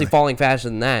 obviously definitely. falling faster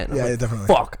than that. And I'm Yeah, like, definitely.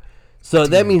 Fuck. So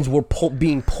that means we're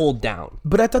being pulled down.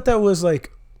 But I thought that was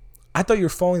like, I thought you're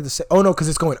falling the same. Oh no, because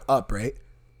it's going up, right?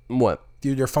 What?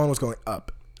 Dude, your phone was going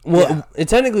up. Well, Yeah. it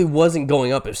technically wasn't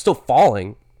going up. It was still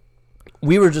falling.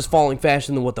 We were just falling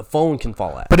faster than what the phone can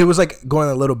fall at. But it was like going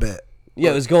a little bit.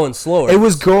 Yeah, it was going slower. It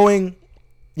was going.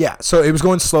 Yeah, so it was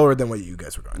going slower than what you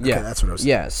guys were going. Yeah, Okay, that's what I was.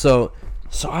 Yeah, so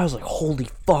I was like, holy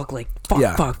fuck, like fuck,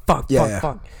 Yeah. fuck, Yeah, yeah.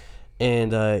 fuck.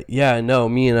 And no,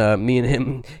 me and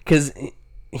him, because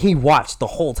he watched the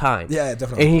whole time. Yeah,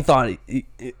 definitely.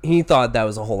 And he thought that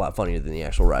was a whole lot funnier than the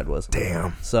actual ride was.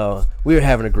 Damn. So we were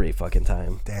having a great fucking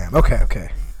time. Damn. Okay.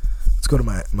 Let's go to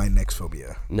my next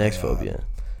phobia. Next My, phobia.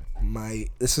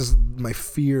 This is my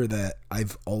fear that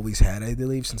I've always had, I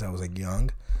believe, since I was like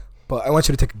young. But I want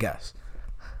you to take a guess.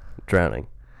 Drowning.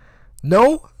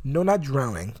 No, not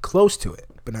drowning. Close to it,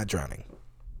 but not drowning.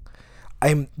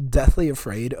 I'm deathly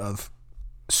afraid of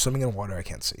swimming in water I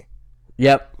can't see.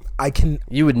 Yep.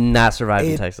 You would not survive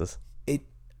in It- Texas. It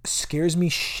scares me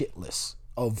shitless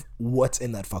of what's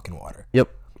in that fucking water. Yep.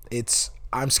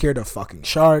 I'm scared of fucking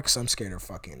sharks. I'm scared of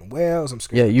fucking whales. I'm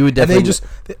scared. Yeah, you would And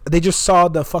definitely. they just saw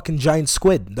the fucking giant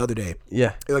squid the other day.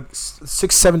 Yeah. Like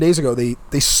 6-7 days ago, they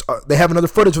have another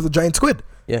footage of the giant squid.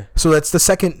 Yeah. So that's the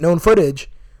second known footage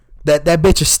that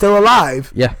bitch is still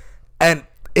alive. Yeah. And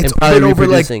it's And probably been over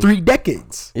like reproducing. 3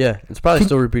 decades. Yeah. It's probably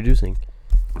still reproducing.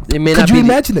 It may Could not you be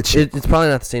imagine that shit? It's probably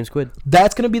not the same squid.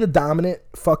 That's gonna be the dominant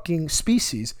fucking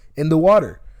species in the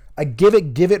water. I give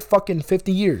it fucking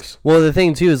 50 years. Well, the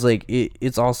thing too is like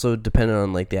it's also dependent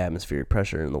on like the atmospheric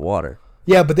pressure in the water.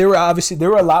 Yeah, but they were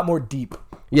a lot more deep.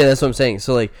 Yeah, that's what I'm saying.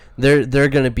 So like they're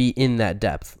gonna be in that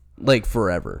depth like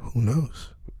forever. Who knows?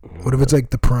 What if it's like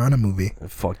the Piranha movie?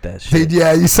 Fuck that shit.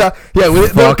 Yeah, you saw. Yeah, the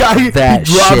Fuck guy he that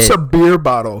drops shit. a beer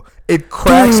bottle. It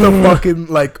cracks the fucking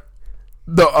like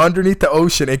the underneath the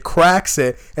ocean. It cracks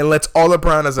it and lets all the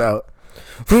piranhas out.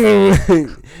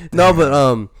 No,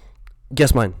 but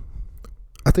guess mine.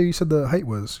 I thought you said the height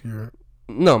was your.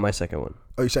 No, my second one.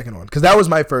 Oh, your second one, because that was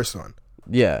my first one.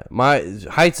 Yeah, my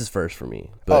heights is first for me.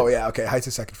 But Oh yeah, okay. Height's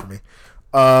a second for me.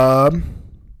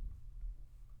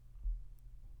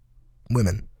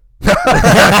 Women.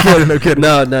 I'm kidding.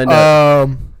 No. And I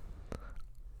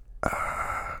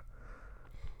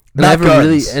Not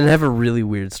have a really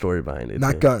weird story behind it.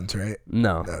 Not too. guns, right?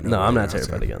 No, No, I'm no, not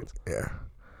terrified of guns. Yeah.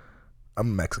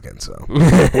 I'm Mexican, so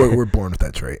we're born with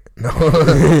that trait. No,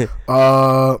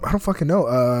 I don't fucking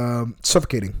know.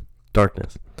 Suffocating.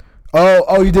 Darkness.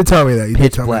 Oh, you did tell me that. You did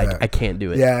Pitch tell black. me that. I can't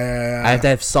do it. Yeah. I have to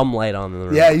have some light on in the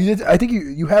room. Yeah, you did. I think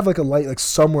you have like a light like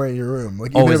somewhere in your room,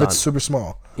 like even Always if it's on. super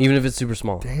small. Even if it's super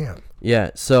small. Damn.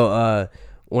 Yeah. So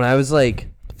when I was like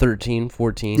 13,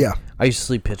 14, Yeah. I used to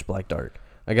sleep pitch black dark.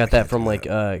 I got that from like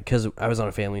because I was on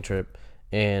a family trip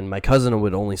and my cousin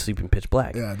would only sleep in pitch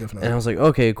black. Yeah, definitely. And I was like,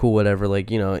 okay, cool, whatever.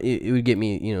 Like, it would get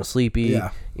me, sleepy.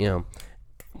 Yeah.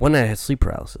 One night I had sleep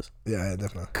paralysis. Yeah,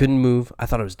 definitely. Couldn't move. I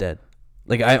thought I was dead.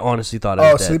 Like, I honestly thought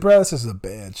I was dead. Sleep paralysis is a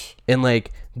bitch. And,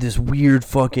 like, this weird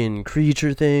fucking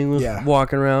creature thing was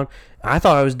walking around. I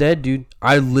thought I was dead, dude.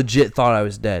 I legit thought I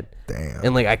was dead. Damn.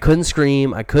 And, like, I couldn't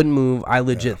scream. I couldn't move. I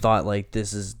legit thought, like,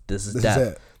 this is death. Is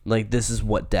it. Like, this is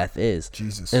what death is.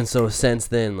 Jesus. And so since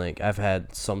then, like, I've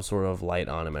had some sort of light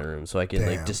on in my room so I can,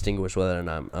 like, distinguish whether or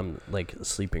not I'm like,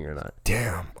 sleeping or not.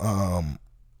 Damn.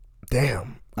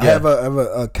 Damn. Yeah. I have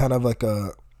a kind of like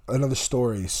another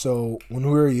story. So when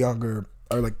we were younger,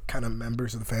 our like kind of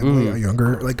members of the family are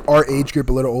younger, like our age group,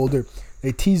 a little older.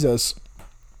 They tease us,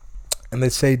 and they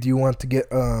say, "Do you want to get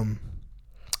They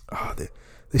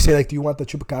say like, "Do you want the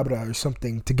chupacabra or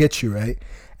something to get you right?"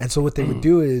 And so what they would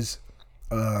do is,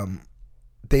 so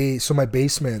my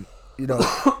basement, you know,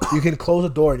 you can close the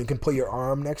door and you can put your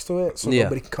arm next to it so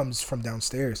nobody comes from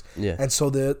downstairs. Yeah. And so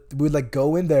we'd like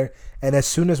go in there, and as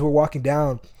soon as we're walking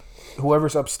down,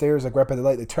 whoever's upstairs, like right by the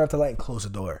light, they turn off the light and close the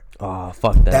door. Oh,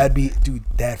 fuck that.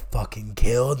 That fucking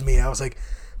killed me. I was like,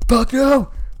 fuck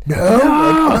no. Like,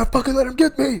 I'm not fucking let him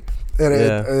get me.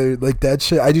 And like that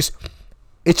shit,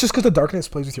 it's just because the darkness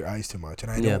plays with your eyes too much,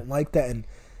 and I don't like that. And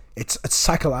it's a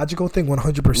psychological thing,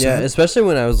 100%. Yeah, especially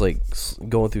when I was like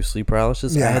going through sleep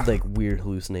paralysis, I had like weird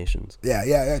hallucinations.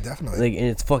 Yeah, definitely. Like, and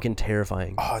it's fucking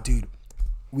terrifying. Oh, dude,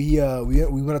 we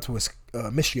went up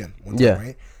to Michigan one time,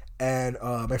 right? And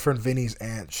my friend Vinny's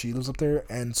aunt, she lives up there,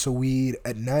 and so we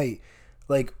at night,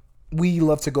 like, we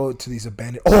love to go to these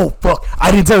abandoned. Oh fuck!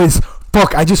 I didn't tell you this.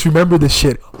 Fuck! I just remembered this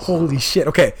shit. Holy shit!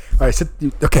 Okay, all right.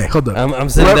 Okay, hold on. I'm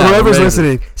sitting down. Whoever's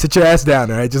listening, sit your ass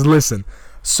down. All right, just listen.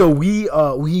 So we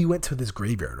went to this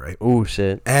graveyard, right? Oh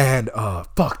shit! And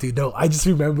fuck, dude, no, I just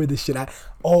remember this shit. I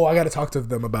gotta talk to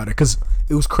them about it because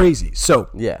it was crazy. So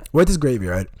we're at this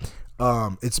graveyard.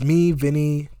 It's me,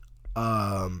 Vinny,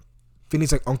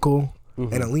 Vinny's like uncle,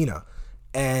 and Alina,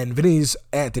 and Vinny's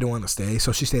aunt didn't want to stay,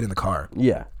 so she stayed in the car.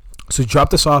 Yeah. So he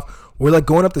dropped us off. We're like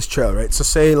going up this trail, right? So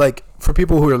say like for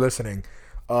people who are listening,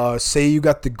 say you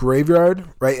got the graveyard,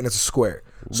 right, and it's a square.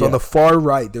 So on the far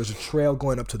right, there's a trail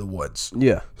going up to the woods.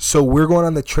 Yeah. So we're going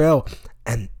on the trail,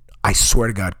 and I swear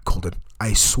to God, Colton,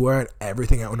 I swear on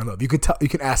everything I own and love. You could tell. You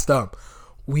can ask them.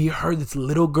 We heard this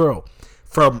little girl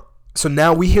from. So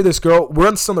now we hear this girl.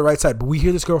 We're still on the right side, but we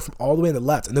hear this girl from all the way on the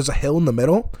left, and there's a hill in the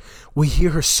middle. We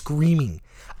hear her screaming.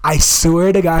 I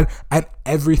swear to God, and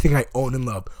everything I own and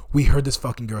love, we heard this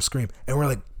fucking girl scream, and we're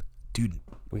like, dude,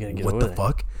 we gotta get what over the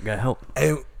fuck? We gotta help.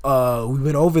 And we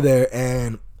went over there,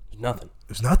 and nothing.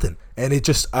 There's nothing, and it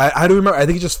just I don't remember. I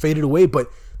think it just faded away. But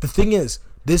the thing is,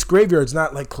 this graveyard's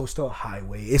not like close to a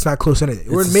highway. It's not close to anything.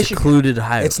 We're in Michigan. Secluded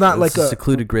highway. It's not like a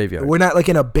secluded graveyard. We're not like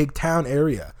in a big town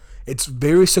area. It's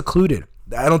very secluded.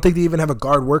 I don't think they even have a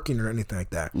guard working or anything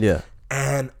like that. Yeah.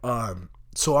 And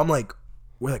so I'm like,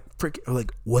 we're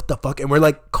like, what the fuck? And we're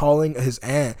like calling his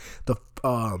aunt.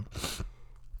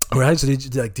 Right? So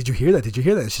did you hear that? Did you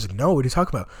hear that? And she's like, no. What are you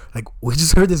talking about? Like, we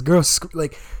just heard this girl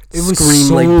like it was scream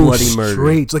so like bloody murder,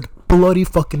 strange, like bloody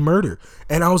fucking murder.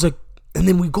 And I was like, and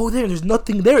then we go there. There's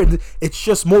nothing there. It's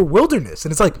just more wilderness.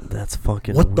 And it's like, that's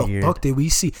fucking what weird. The fuck did we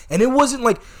see? And it wasn't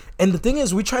like. And the thing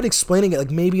is, we tried explaining it,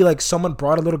 like maybe like someone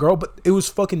brought a little girl, but it was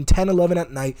fucking 10, 11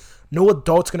 at night. No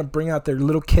adult's gonna bring out their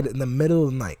little kid in the middle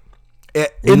of the night.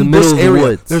 In the middle of the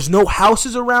woods. There's no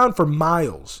houses around for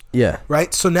miles. Yeah.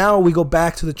 Right? So now we go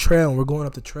back to the trail, and we're going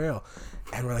up the trail.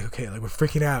 And we're like, okay, like we're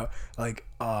freaking out. Like,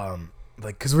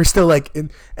 because we're still like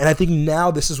in, and I think now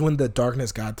this is when the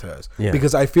darkness got to us. Yeah.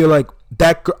 Because I feel like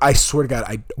I swear to God,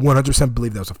 I 100%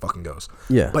 believe that was a fucking ghost.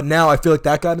 Yeah. But now I feel like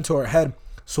that got into our head.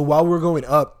 So while we're going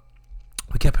up,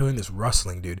 we kept hearing this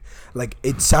rustling, dude. Like,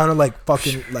 it sounded like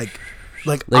fucking, like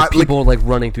people like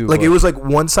running through. Like, it was like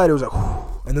one side, it was like,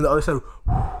 whoo, and then the other side,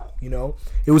 whoo, you know?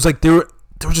 It was like, they were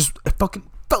just, it fucking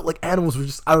felt like animals were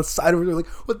just outside. We were like,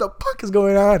 what the fuck is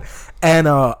going on? And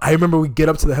I remember we get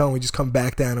up to the hill, and we just come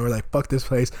back down, and we're like, fuck this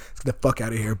place. Let's get the fuck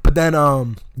out of here. But then,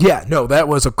 yeah, no, that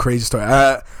was a crazy story.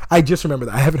 I just remember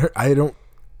that. I don't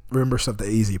remember stuff that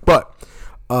easy. But,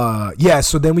 yeah,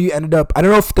 so then we ended up, I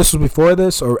don't know if this was before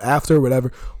this or after or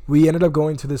whatever, we ended up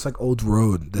going to this like old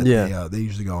road that they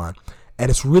usually go on, and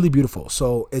it's really beautiful.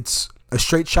 So it's a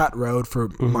straight shot road for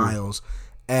miles,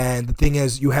 and the thing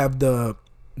is, you have the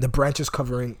branches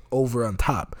covering over on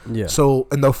top. Yeah. So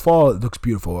in the fall, it looks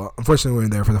beautiful. Unfortunately, we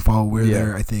weren't there for the fall. We were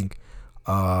there, I think,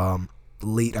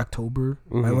 late October.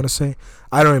 I want to say,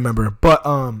 I don't remember, but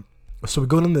so we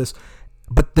go to this.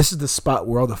 But this is the spot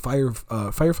where all the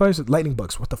fireflies, lightning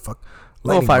bugs. What the fuck?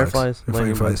 Lightning fireflies.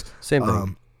 Fireflies. Same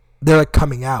thing. They're like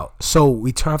coming out. So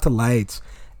we turn off the lights,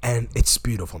 and it's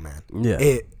beautiful, man. Yeah.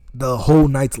 the whole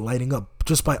night's lighting up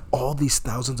just by all these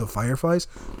thousands of fireflies.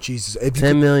 Jesus,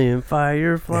 10 million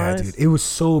fireflies. Yeah, dude, it was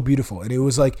so beautiful, and it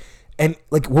was like, and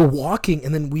like we're walking,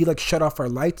 and then we like shut off our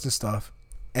lights and stuff,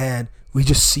 and we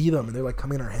just see them, and they're like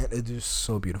coming in our hand. It's just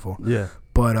so beautiful. Yeah.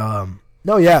 But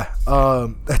no, yeah,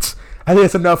 that's I think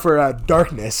that's enough for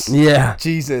darkness. Yeah.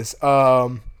 Jesus.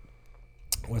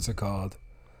 What's it called?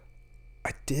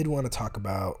 I did want to talk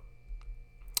about.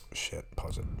 Shit.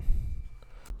 Pause it.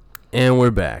 And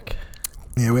we're back.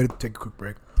 Yeah, we had to take a quick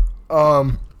break.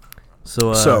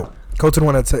 So Colton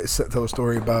wanted to tell a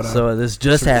story about. So this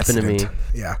just happened to me.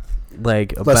 Yeah.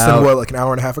 Like about less than what, like an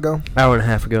hour and a half ago. Hour and a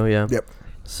half ago, yeah. Yep.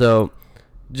 So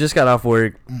just got off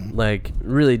work, like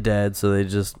really dead. So they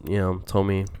just told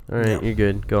me, all right, you're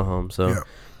good, go home. So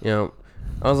I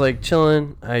was like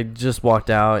chilling. I just walked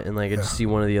out and like I just see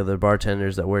one of the other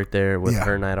bartenders that worked there with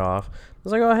her night off. I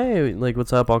was like, oh hey, like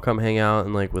what's up? I'll come hang out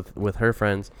and like with her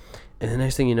friends. And the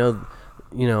next thing you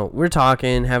know, we're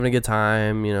talking, having a good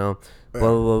time, blah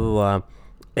blah blah blah blah.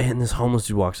 And this homeless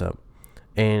dude walks up,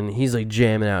 and he's like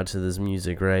jamming out to this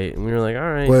music, right? And we were like,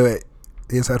 all right. Wait,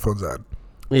 he has headphones on.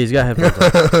 Yeah, he's got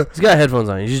headphones on. He's got headphones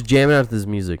on. He's just jamming out to this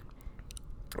music.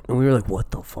 And we were like,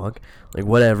 what the fuck? Like,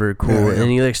 whatever, cool. Yeah, yeah.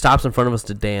 And he, like, stops in front of us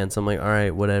to dance. I'm like, all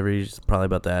right, whatever. He's probably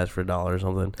about to ask for $1 or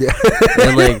something.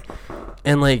 Yeah.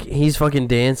 And he's fucking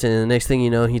dancing. And the next thing you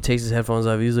know, he takes his headphones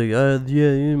off. He's like, yeah, this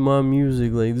is my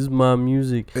music. Like, this is my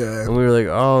music. Yeah. And we were like,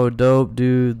 oh, dope,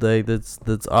 dude. Like,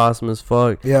 that's awesome as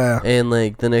fuck. Yeah. And,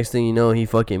 like, the next thing you know, he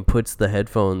fucking puts the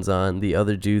headphones on the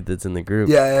other dude that's in the group.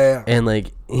 Yeah. And,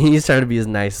 like, he's trying to be as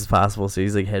nice as possible. So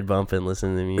he's, like, head bumping,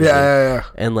 listening to music. Yeah.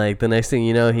 And, like, the next thing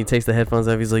you know, he takes the headphones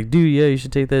off. He's like, dude, yeah, you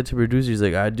should take that to producer. He's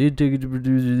like, I did take it to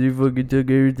producer. They fucking took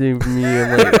everything from me.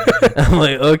 I'm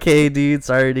like, okay, dude,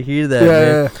 sorry to hear that, man.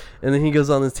 Yeah. And then he goes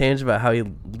on this tangent about how he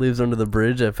lives under the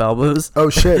bridge at Falbo's. Oh,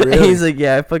 shit, really? And he's like,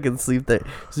 yeah, I fucking sleep there.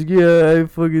 He's like, yeah, I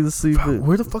fucking sleep there.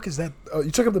 Where the fuck is that? Oh,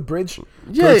 you took up the bridge?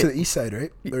 Yeah. Going to the east side,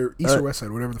 right? Or east or west side,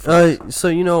 whatever the fuck. So,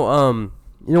 you know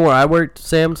where I worked,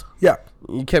 Sam's? Yeah.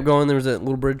 You kept going, there was that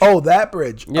little bridge. Oh, that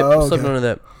bridge. Yep, oh, slept okay. under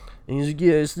that. And he's like,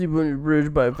 yeah, I sleep under the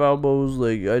bridge by Falbo's.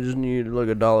 Like, I just need like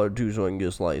 $1 or $2 so I can get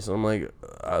a slice. I'm like,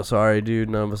 sorry, dude.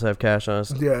 None of us have cash on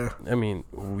us. Yeah. I mean,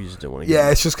 we just didn't want to get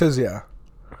Yeah, it's just because,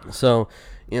 So,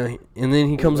 and then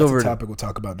he comes That's over. a topic we'll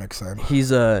talk about next time.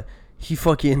 He's, he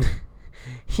fucking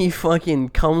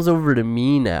comes over to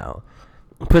me now.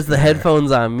 Puts the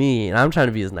headphones on me, and I'm trying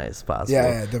to be as nice as possible.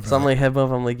 Yeah, definitely. So I'm like, head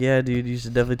bump. I'm like, yeah, dude, you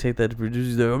should definitely take that to producers.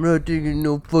 He's like, I'm not taking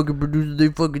no fucking producers. They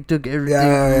fucking took everything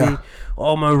from me,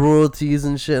 all my royalties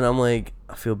and shit. And I'm like,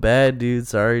 I feel bad, dude.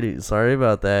 Sorry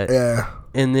about that. Yeah.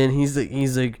 And then he's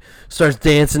like, starts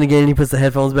dancing again. And he puts the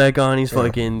headphones back on. He's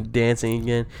fucking dancing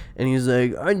again. And he's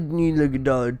like, I need like $1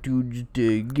 or $2 just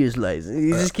to get a slice. And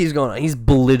he just keeps going on. He's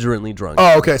belligerently drunk.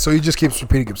 Oh, okay. So he just keeps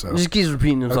repeating himself. He just keeps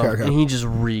repeating himself. Okay. And he just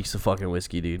reeks of fucking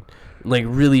whiskey, dude. Like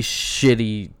really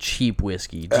shitty, cheap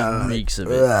whiskey. Just reeks of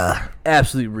it.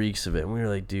 Absolutely reeks of it. And we were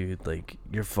like, dude, like,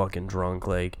 you're fucking drunk.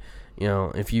 Like,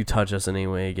 if you touch us in any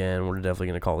way again, we're definitely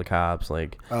gonna call the cops.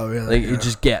 Like, oh really? Like,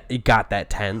 it got that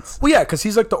tense. Well, yeah, because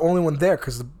he's like the only one there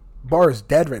because the bar is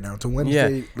dead right now. It's a Wednesday.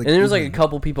 Yeah, like, and there was like a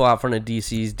couple people out front of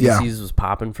DC's. DC's was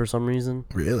popping for some reason.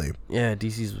 Really? Yeah,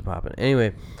 DC's was popping.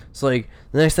 Anyway, so like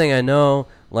the next thing I know,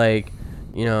 like,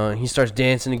 he starts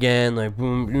dancing again, like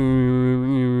boom,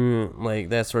 boom, boom, like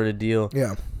that sort of deal.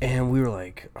 Yeah. And we were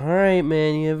like, all right,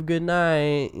 man, you have a good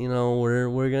night.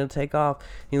 We're gonna take off.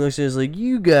 He looks at us like,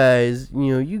 you guys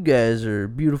are a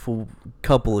beautiful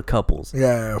couple of couples.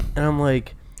 Yeah. And I'm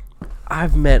like,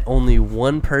 I've met only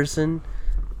one person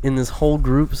in this whole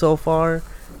group so far,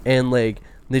 and like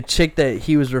the chick that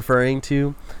he was referring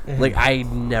to, like I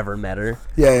never met her.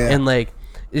 Yeah. And like,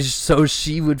 so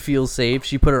she would feel safe.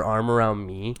 She put her arm around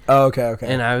me. Oh, okay.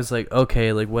 And I was like,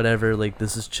 okay, like whatever, like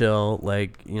this is chill.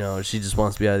 Like, she just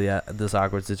wants to be out of this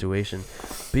awkward situation.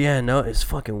 But yeah, no, it's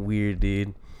fucking weird,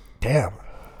 dude. Damn.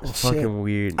 It's fucking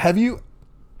weird. Have you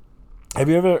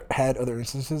ever had other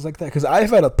instances like that? Because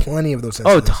I've had plenty of those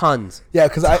instances. Oh, tons. Yeah,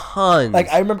 because tons.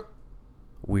 I remember.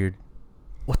 Weird.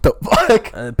 What the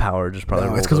fuck? Power just probably.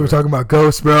 No, it's because we're talking about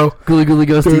ghosts, bro. Gooly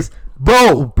ghosties.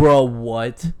 Dude, bro,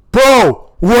 what?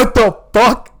 Bro, what the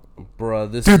fuck? Bro,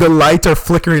 this. Dude, the lights are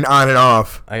flickering on and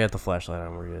off. I got the flashlight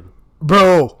on. We're good.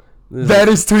 Bro, that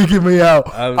is tweaking me out.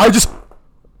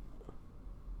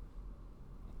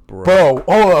 Bro,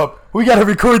 hold up. We gotta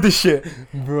record this shit.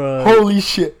 Bro. Holy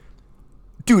shit.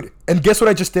 Dude, and guess what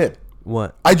I just did?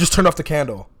 What? I just turned off the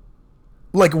candle.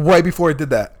 Like, right before I did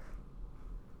that.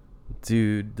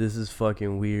 Dude, this is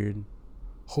fucking weird.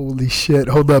 Holy shit.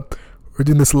 Hold up. We're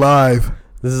doing this live.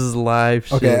 This is live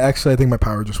shit. Okay, actually, I think my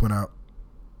power just went out.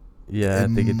 Yeah, I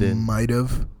think it did. Might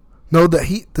have. No,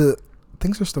 the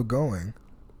things are still going.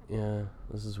 Yeah,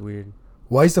 this is weird.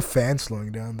 Why is the fan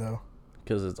slowing down though?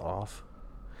 Because it's off.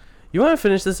 You want to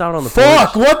finish this out on the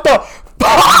Fuck! porch? What the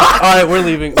fuck? Alright, we're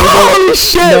leaving. Holy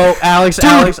shit! No, Alex, Dude,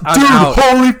 I'm out.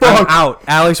 Holy fuck! I'm out.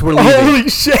 Alex, we're leaving. Holy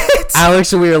shit!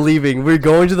 Alex and we are leaving. We're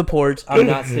going to the porch. I'm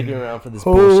not sticking around for this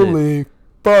bullshit. Holy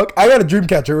fuck! I got a dream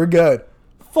catcher. We're good,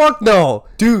 Fuck no.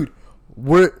 dude.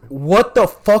 What the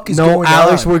fuck is No, going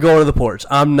Alex, on? we're going to the porch.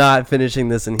 I'm not finishing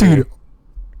this in Dude, here.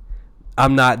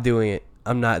 I'm not doing it.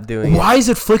 I'm not doing it. why is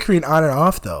it flickering on and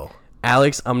off though?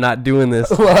 Alex, I'm not doing this.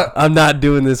 What? I'm not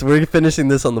doing this. We're finishing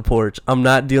this on the porch. I'm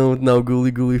not dealing with no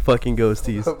ghouly fucking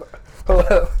ghosties.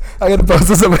 I gotta post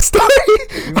this on my story.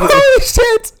 Holy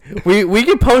shit! We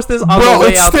can post this on Bro, the way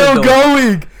it's out still the door.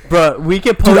 going. Bro, we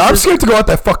can post Dude, I'm this. scared to go out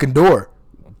that fucking door.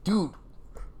 Dude,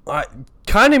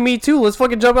 kind of me too. Let's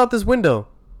fucking jump out this window.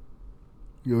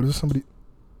 Yo, there's somebody.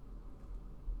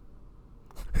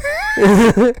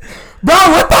 Bro,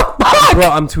 what the fuck? Bro,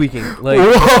 I'm tweaking. Like,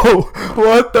 Whoa,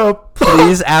 what the fuck?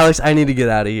 please, Alex, I need to get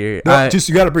out of here. No, just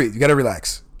you gotta breathe. You gotta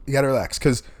relax. You gotta relax,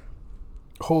 cause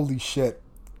holy shit.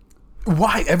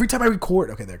 Why every time I record?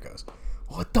 Okay, there it goes.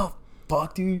 What the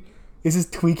fuck, dude? This is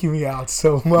tweaking me out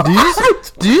so much.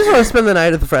 do you just want to spend the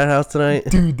night at the frat house tonight?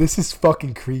 Dude, this is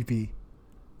fucking creepy.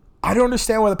 I don't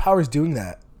understand why the power is doing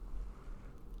that.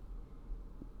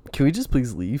 Can we just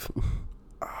please leave?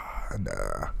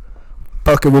 Nah.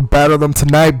 Fuck it, we'll battle them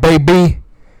tonight, baby.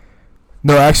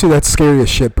 No, actually, that's scary as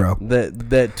shit, bro.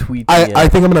 That tweet. I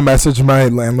think I'm gonna message my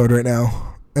landlord right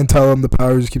now and tell him the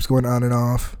power just keeps going on and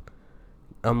off.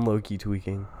 I'm low key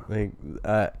tweaking. Like,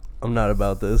 I'm not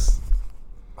about this.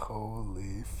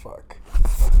 Holy fuck.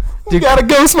 Dude, You got a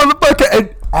ghost, motherfucker.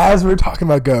 And as we're talking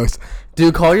about ghosts,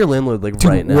 dude, call your landlord like dude,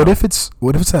 right now. what if it's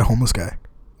that homeless guy?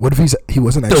 What if he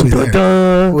wasn't actually there?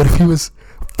 Dun. What if he was?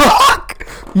 Fuck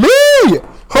me!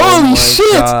 Holy my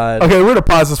shit! God. Okay, we're gonna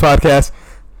pause this podcast.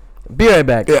 Be right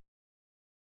back. Yeah.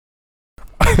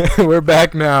 We're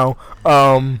back now.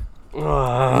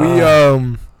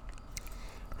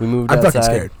 We moved I'm outside. fucking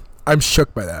scared. I'm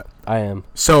shook by that. I am.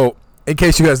 So, in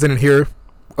case you guys didn't hear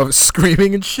of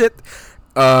screaming and shit,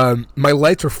 my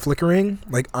lights were flickering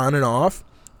like on and off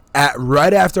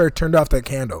right after I turned off that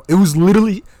candle. It was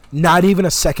literally not even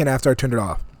a second after I turned it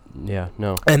off. Yeah,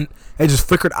 no. And it just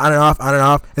flickered on and off,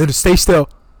 and then it stay still,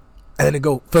 and then it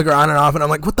go flicker on and off, and I'm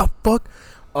like, what the fuck?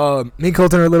 Me and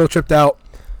Colton are a little tripped out.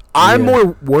 I'm Yeah.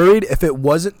 more worried if it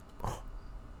wasn't.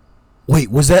 Wait,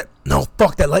 was that? No,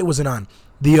 fuck, that light wasn't on.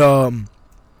 The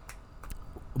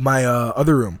my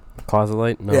other room. Closet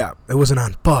light? No. Yeah, it wasn't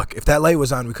on. Fuck, if that light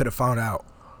was on, we could have found out.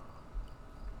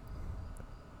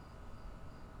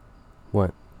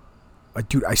 What?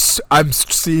 Dude, I'm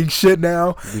seeing shit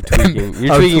now. You're tweaking.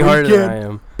 You're I'm tweaking harder than tweaking. I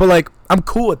am. But like, I'm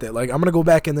cool with it. Like, I'm gonna go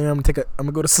back in there. I'm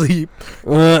gonna go to sleep.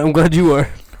 I'm glad you are.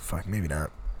 Fuck, maybe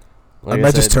not. Like I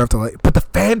might just said, turn off the light. But the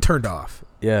fan turned off.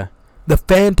 Yeah. The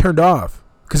fan turned off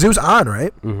because it was on,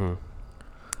 right? Mm-hmm.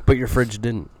 But your fridge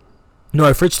didn't. No,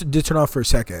 my fridge did turn off for a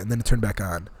second, and then it turned back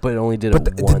on. But it only did But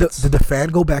it once. did the fan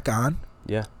go back on?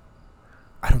 Yeah.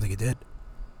 I don't think it did.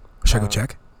 Should I go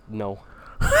check? No.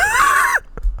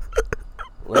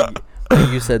 like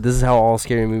you said, this is how all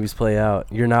scary movies play out.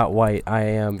 You're not white. I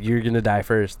am. You're gonna die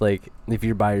first. Like if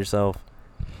you're by yourself.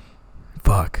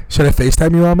 Fuck. Should I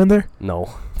FaceTime you while I'm in there?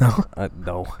 No. No.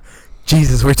 No.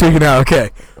 Jesus, we're taking out. Okay.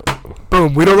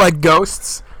 Boom. We don't like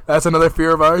ghosts. That's another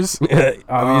fear of ours.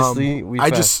 Obviously, we. I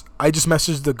just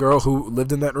messaged the girl who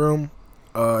lived in that room.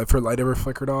 If her light ever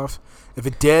flickered off. If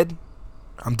it did,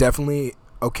 I'm definitely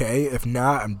okay. If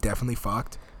not, I'm definitely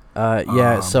fucked.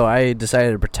 Yeah. So I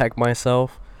decided to protect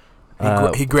myself.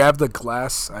 He grabbed the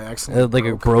glass. I accidentally Like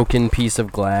a broke. broken piece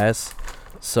of glass.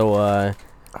 So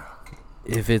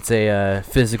if it's a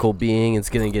physical being, it's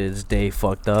gonna get its day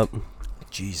fucked up.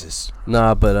 Jesus.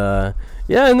 Nah, but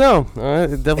yeah, no,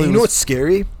 it definitely. And you know what's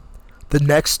scary? The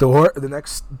next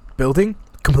building,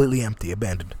 completely empty,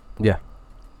 abandoned. Yeah.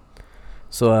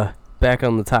 So back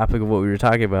on the topic of what we were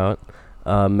talking about,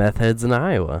 meth heads in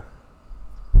Iowa.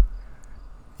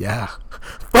 Yeah.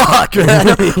 Fuck, man.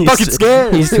 I'm fucking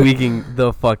scared. He's tweaking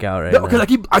the fuck out right No, now. because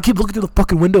I keep looking through the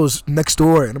fucking windows next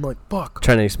door, and I'm like, fuck.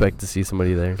 Trying to expect to see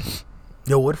somebody there.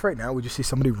 Yo, what if right now we just see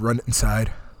somebody run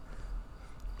inside?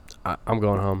 I'm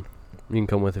going home. You can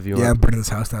come with if you Yeah, I'm want. burning this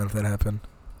house down if that happened.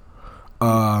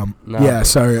 Nah, Yeah,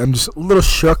 sorry. I'm just a little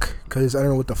shook because I don't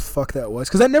know what the fuck that was.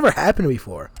 Because that never happened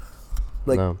before.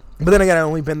 Like, no. But then again, I've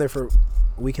only been there for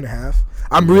a week and a half.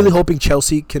 I'm really hoping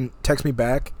Chelsea can text me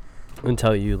back. And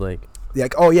tell you like.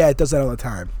 Like, oh yeah, it does that all the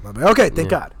time. I'm like, okay, thank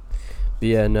God. But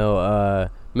yeah, no.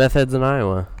 Meth heads in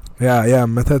Iowa. Yeah,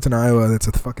 meth heads in Iowa. That's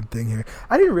a fucking thing here.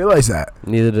 I didn't realize that.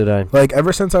 Neither did I. Like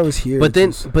ever since I was here. But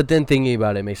then thinking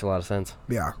about it makes a lot of sense.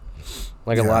 Yeah.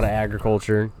 Like a lot of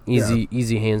agriculture,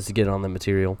 easy hands to get on the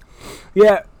material.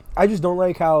 Yeah, I just don't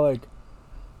like how like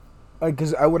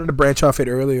because I wanted to branch off it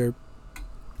earlier.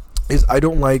 Is I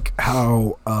don't like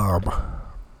how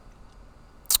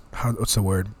what's the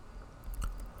word?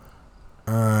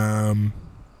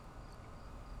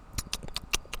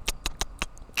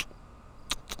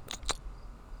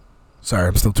 Sorry,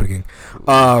 I'm still tweaking.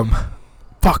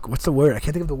 Fuck, what's the word? I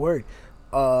can't think of the word.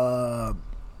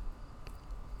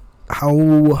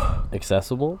 How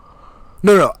accessible?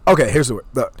 No. Okay, here's the word.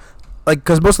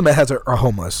 Because most of the meth heads are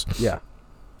homeless. Yeah.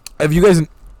 Have you guys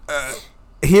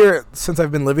here since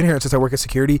I've been living here and since I work at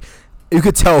security, you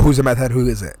could tell who's a meth head, who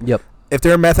isn't. Yep. If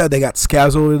they're a meth head, they got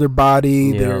scabs all over their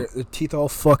body. Their teeth all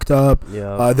fucked up.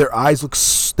 Yeah. Their eyes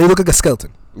they look like a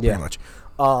skeleton. Yeah. Pretty much.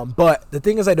 But the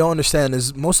thing is, I don't understand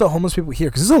is most of the homeless people here,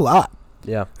 because there's a lot.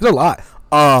 Yeah. There's a lot.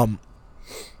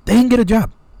 They can get a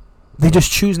job. They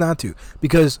just choose not to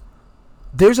because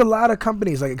there's a lot of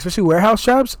companies, like especially warehouse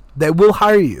jobs, that will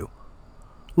hire you.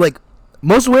 Like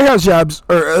most warehouse jobs,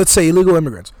 or let's say illegal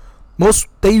immigrants,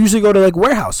 they usually go to like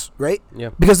warehouse, right? Yeah.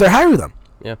 Because they're hiring them.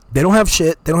 Yeah. They don't have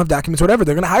shit. They don't have documents, whatever.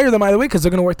 They're gonna hire them either way because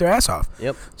they're gonna work their ass off.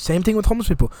 Yep. Same thing with homeless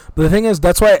people. But the thing is,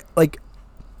 that's why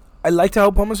I like to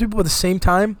help homeless people. But at the same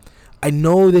time, I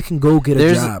know they can go get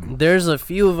a job. There's a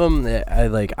few of them that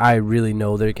I really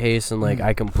know their case and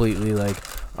I completely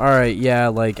all right, yeah,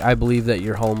 I believe that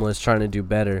you're homeless trying to do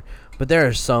better. But there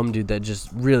are some, dude, that just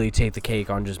really take the cake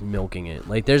on just milking it.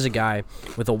 Like there's a guy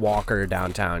with a walker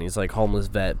downtown. He's like, homeless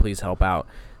vet, please help out.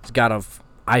 He's got a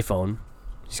iPhone.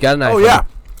 He's got an iPhone.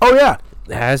 Oh yeah.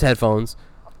 Has headphones.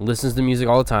 Listens to music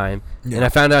all the time. Yeah. And I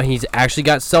found out he's actually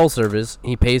got cell service.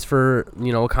 He pays for,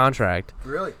 a contract.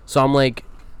 Really? So I'm like,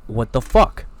 what the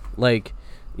fuck? Like,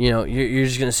 you're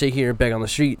just going to sit here and beg on the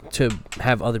street to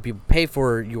have other people pay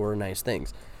for your nice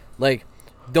things. Like,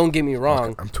 don't get me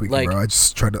wrong. I'm tweaking, bro.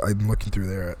 I'm looking through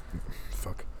there.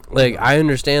 Fuck. Like, I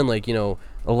understand, a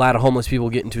lot of homeless people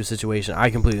get into a situation. I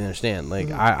completely understand.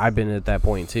 Like, I've been at that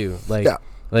point, too.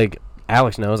 Like,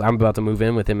 Alex knows I'm about to move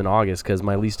in with him in August because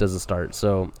my lease doesn't start.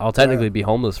 So I'll technically be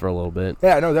homeless for a little bit.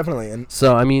 Yeah, no, definitely. And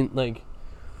so, I mean,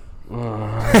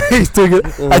 he's doing it.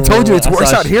 I told you it's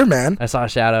worse out here, man. I saw a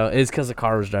shadow. It's because the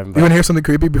car was driving by. You want to hear something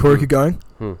creepy before we keep going?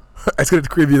 It's going to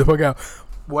creep you the fuck out.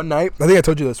 One night, I think I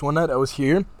told you this. One night I was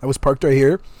here. I was parked right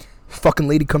here. Fucking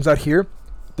lady comes out here,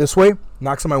 this way,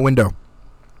 knocks on my window.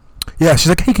 Yeah, she's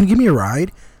like, hey, can you give me a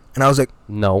ride? And I was like,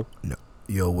 No.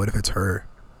 Yo, what if it's her?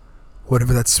 What if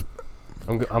that's...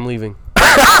 I'm leaving.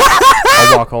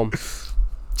 I'll walk home.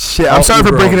 Shit, I'm sorry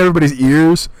for breaking everybody's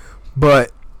ears,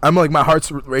 but I'm like, my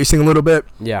heart's racing a little bit.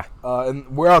 Yeah.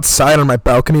 And we're outside on my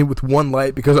balcony with one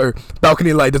light because our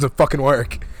balcony light doesn't fucking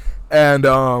work. And,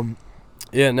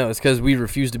 yeah, no, it's because we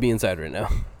refuse to be inside right now.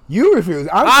 You refuse.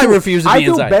 I refuse to be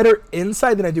inside. I feel better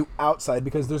inside than I do outside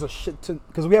because there's a shit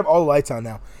because we have all the lights on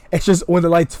now. It's just when the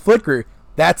lights flicker,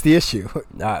 that's the issue.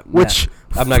 Which,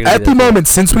 I'm not gonna at the moment,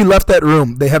 since we left that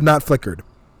room, they have not flickered.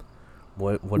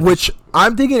 Which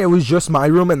I'm thinking it was just my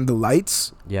room and the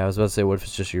lights. Yeah, I was about to say, what if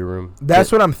it's just your room? That's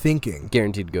what I'm thinking.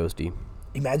 Guaranteed ghosty.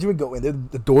 Imagine we go in there,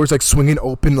 the doors swinging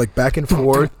open back and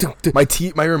forth. my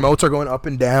remotes are going up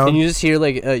and down. And you just hear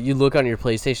you look on your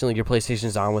PlayStation, your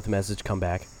PlayStation's on with a message, come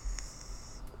back.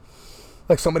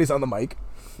 Like somebody's on the mic.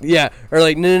 Yeah, or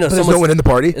no. There's no one in the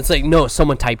party. It's no,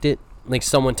 someone typed it.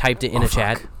 Someone typed it in a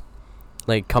chat.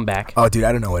 Come back. Oh, dude,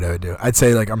 I don't know what I would do. I'd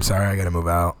say I'm sorry, I gotta move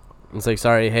out. It's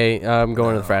sorry, hey, I'm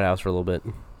going to the frat house for a little bit.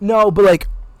 No, but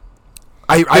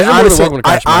I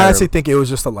honestly think it was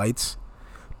just the lights.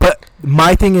 But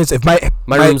my thing is, if my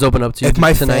room's open up to you if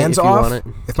my tonight, fan's if you off, want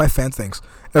it. if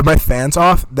my fan's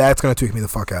off, that's gonna tweak me the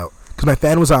fuck out. Because my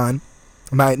fan was on,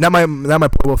 not my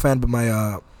portable fan, but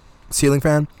my ceiling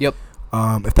fan. Yep.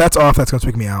 If that's off, that's gonna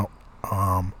tweak me out.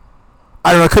 I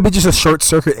don't know. It could be just a short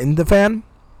circuit in the fan,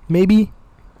 maybe.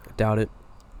 Doubt it.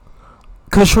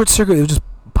 Because a short circuit, it would just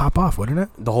pop off, wouldn't it?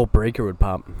 The whole breaker would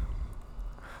pop.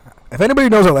 If anybody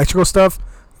knows electrical stuff,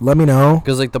 let me know.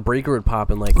 Because the breaker would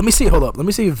pop and Let me see. Hold up. Let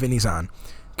me see if Vinny's on.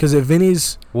 Because if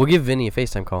Vinny's... We'll give Vinny a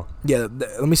FaceTime call. Yeah,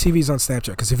 let me see if he's on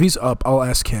Snapchat. Because if he's up, I'll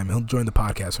ask him. He'll join the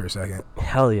podcast for a second.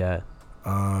 Hell yeah.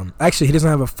 Actually, he doesn't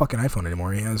have a fucking iPhone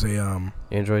anymore. He has a...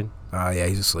 Android? Yeah,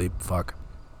 he's asleep. Fuck.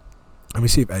 Let me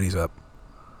see if Eddie's up.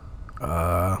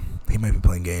 He might be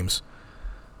playing games.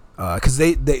 Because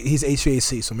he's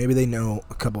HVAC, so maybe they know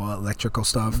a couple of electrical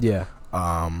stuff. Yeah.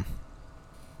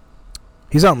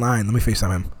 He's online. Let me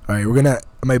FaceTime him. All right, one of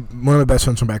my best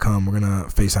friends from back home. We're gonna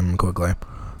FaceTime him quickly.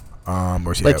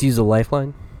 Where's he at? To use a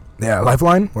lifeline? Yeah,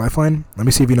 Lifeline. Let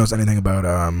me see if he knows anything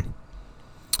about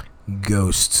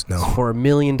ghosts. No. It's for $1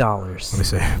 million. Let me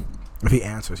see. If he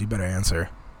answers, he better answer.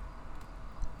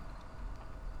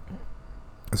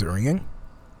 Is it ringing?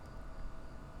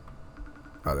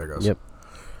 Oh, there it goes. Yep.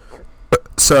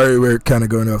 Sorry, we're kind of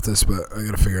going off this, but I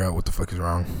gotta figure out what the fuck is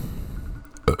wrong.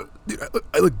 Dude,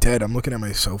 I look dead. I'm looking at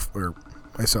myself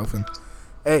and.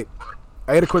 Hey,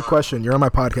 I got a quick question. You're on my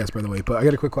podcast, by the way, but I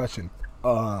got a quick question.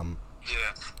 Yeah.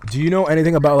 Do you know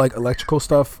anything about like electrical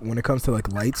stuff when it comes to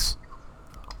like lights?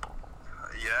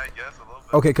 Yeah, I guess a little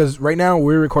bit. Okay, because right now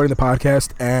we're recording the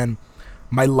podcast and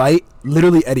my light,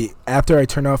 literally, Eddie, after I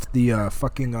turned off the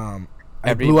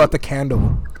I blew out the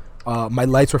candle. My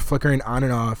lights were flickering on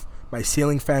and off. My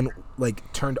ceiling fan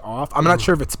like turned off. I'm not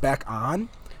sure if it's back on,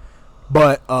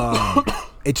 but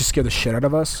it just scared the shit out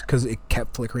of us because it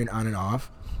kept flickering on and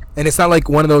off. And it's not like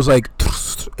one of those like,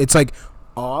 it's like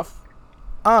off,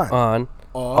 on,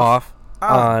 off,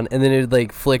 on, and then it would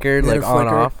like flicker, like on,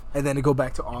 off, and then it go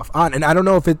back to off, on. And I don't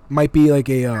know if it might be like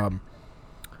a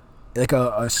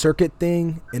circuit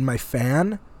thing in my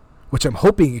fan, which I'm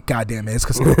hoping it goddamn is,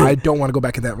 because I don't want to go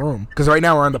back in that room. Because right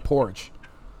now we're on the porch,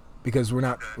 because we're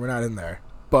not in there.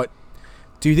 But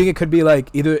do you think it could be like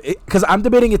either? Because I'm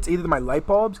debating it's either my light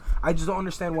bulbs. I just don't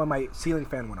understand why my ceiling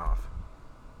fan went off.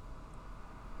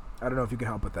 I don't know if you can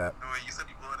help with that. No, wait, you said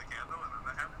you blew out a candle and then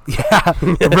that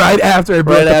happened? Yeah, right after I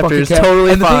blew Right out the after, fucking it's candle.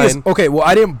 totally And the thing is, fine. okay, well,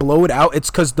 I didn't blow it out.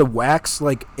 It's because the wax,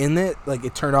 like, in it, like,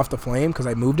 it turned off the flame because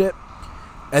I moved it.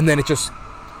 And then it just,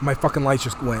 my fucking lights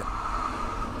just went.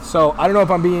 So, I don't know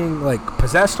if I'm being, like,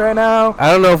 possessed right now.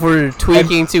 I don't know if we're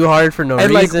tweaking too hard for no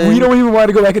And, reason. like, we don't even want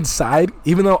to go back inside,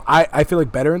 even though I feel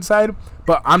like better inside.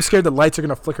 But I'm scared the lights are going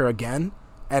to flicker again,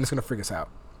 and it's going to freak us out.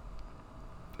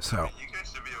 So. You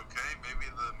guys should be okay. Maybe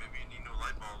you need new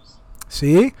light bulbs.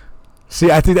 See,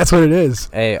 I think that's what it is.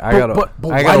 Hey, I But got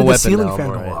why a did the weapon ceiling now, fan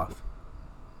I'm go alright. off?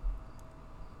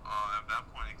 At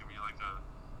that point, it could be like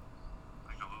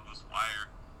a loose wire.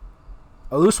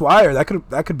 A loose wire.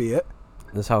 That could be it.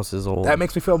 This house is old. That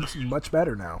makes me feel much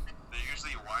better now. They're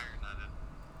usually wire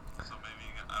nutted. So maybe,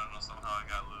 I don't know, somehow it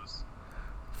got loose.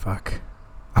 Fuck.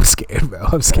 I'm scared, bro.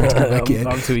 I'm scared to go back in.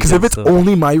 I'm too Because if it's against it.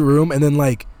 only my room and then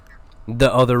like,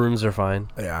 The other rooms are fine.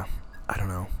 yeah, I don't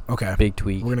know. Okay, Big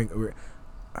tweak. we're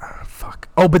fuck.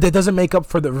 Oh, but that doesn't make up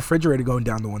for the refrigerator going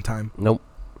down the one time. Nope.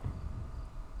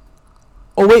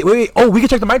 Oh wait. Oh, we can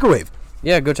check the microwave.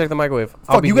 Yeah, go check the microwave.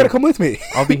 Fuck, you gotta come with me.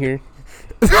 I'll be here.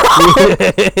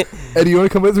 Eddie, you wanna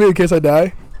come with me in case I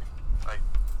die?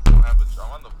 I'm on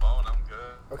the phone. I'm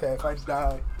good. Okay, if I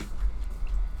die.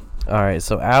 Alright,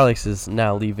 so Alex is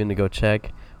now leaving to go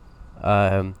check.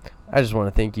 I just want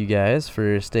to thank you guys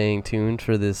for staying tuned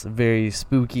for this very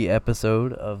spooky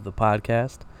episode of the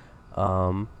podcast.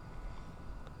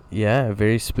 Yeah,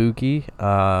 very spooky.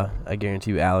 I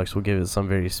guarantee you Alex will give it some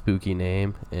very spooky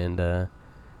name. And,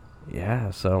 yeah,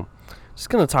 so just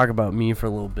going to talk about me for a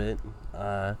little bit.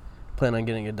 Plan on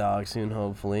getting a dog soon,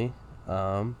 hopefully.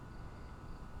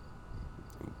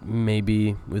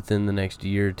 Maybe within the next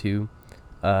year or two.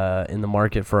 In the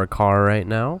market for a car right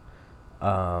now.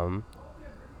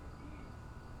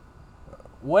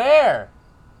 Where?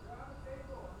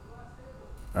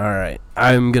 Alright.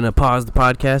 I'm going to pause the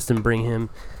podcast and bring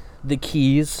him the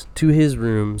keys to his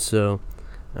room. So,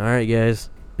 alright,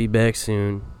 guys. Be back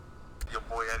soon. Your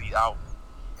boy Eddie out.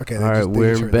 Okay. Alright,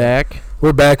 we're back.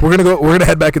 We're back. We're gonna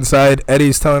head back inside.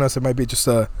 Eddie's telling us it might be just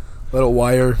a little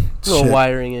wire. Little shit.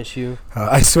 wiring issue.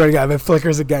 I swear to God, if it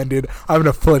flickers again, dude, I'm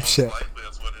gonna flip shit. Most likely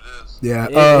that's what it is.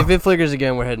 Yeah. If it flickers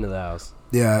again, we're heading to the house.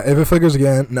 Yeah. If it flickers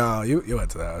again, no, you went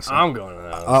to the house. I'm going to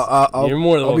the house. You're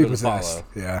more than I'll be welcome to possessed.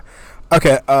 follow. Yeah.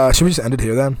 Okay. Should we just end it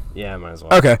here then? Yeah, might as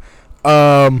well. Okay.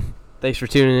 Thanks for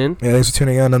tuning in. Yeah. Thanks for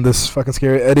tuning in on this fucking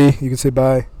scary Eddie. You can say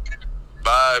bye.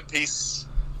 Bye. Peace.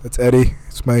 That's Eddie.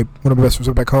 It's one of my best friends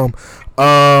back home.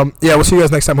 Yeah. We'll see you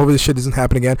guys next time. Hopefully this shit doesn't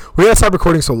happen again. We gotta stop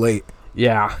recording so late.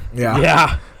 Yeah. Yeah.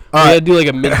 Yeah. All We right. gotta do like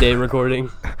a midday recording.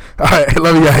 All right.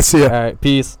 Love you guys. See ya. All right.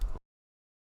 Peace.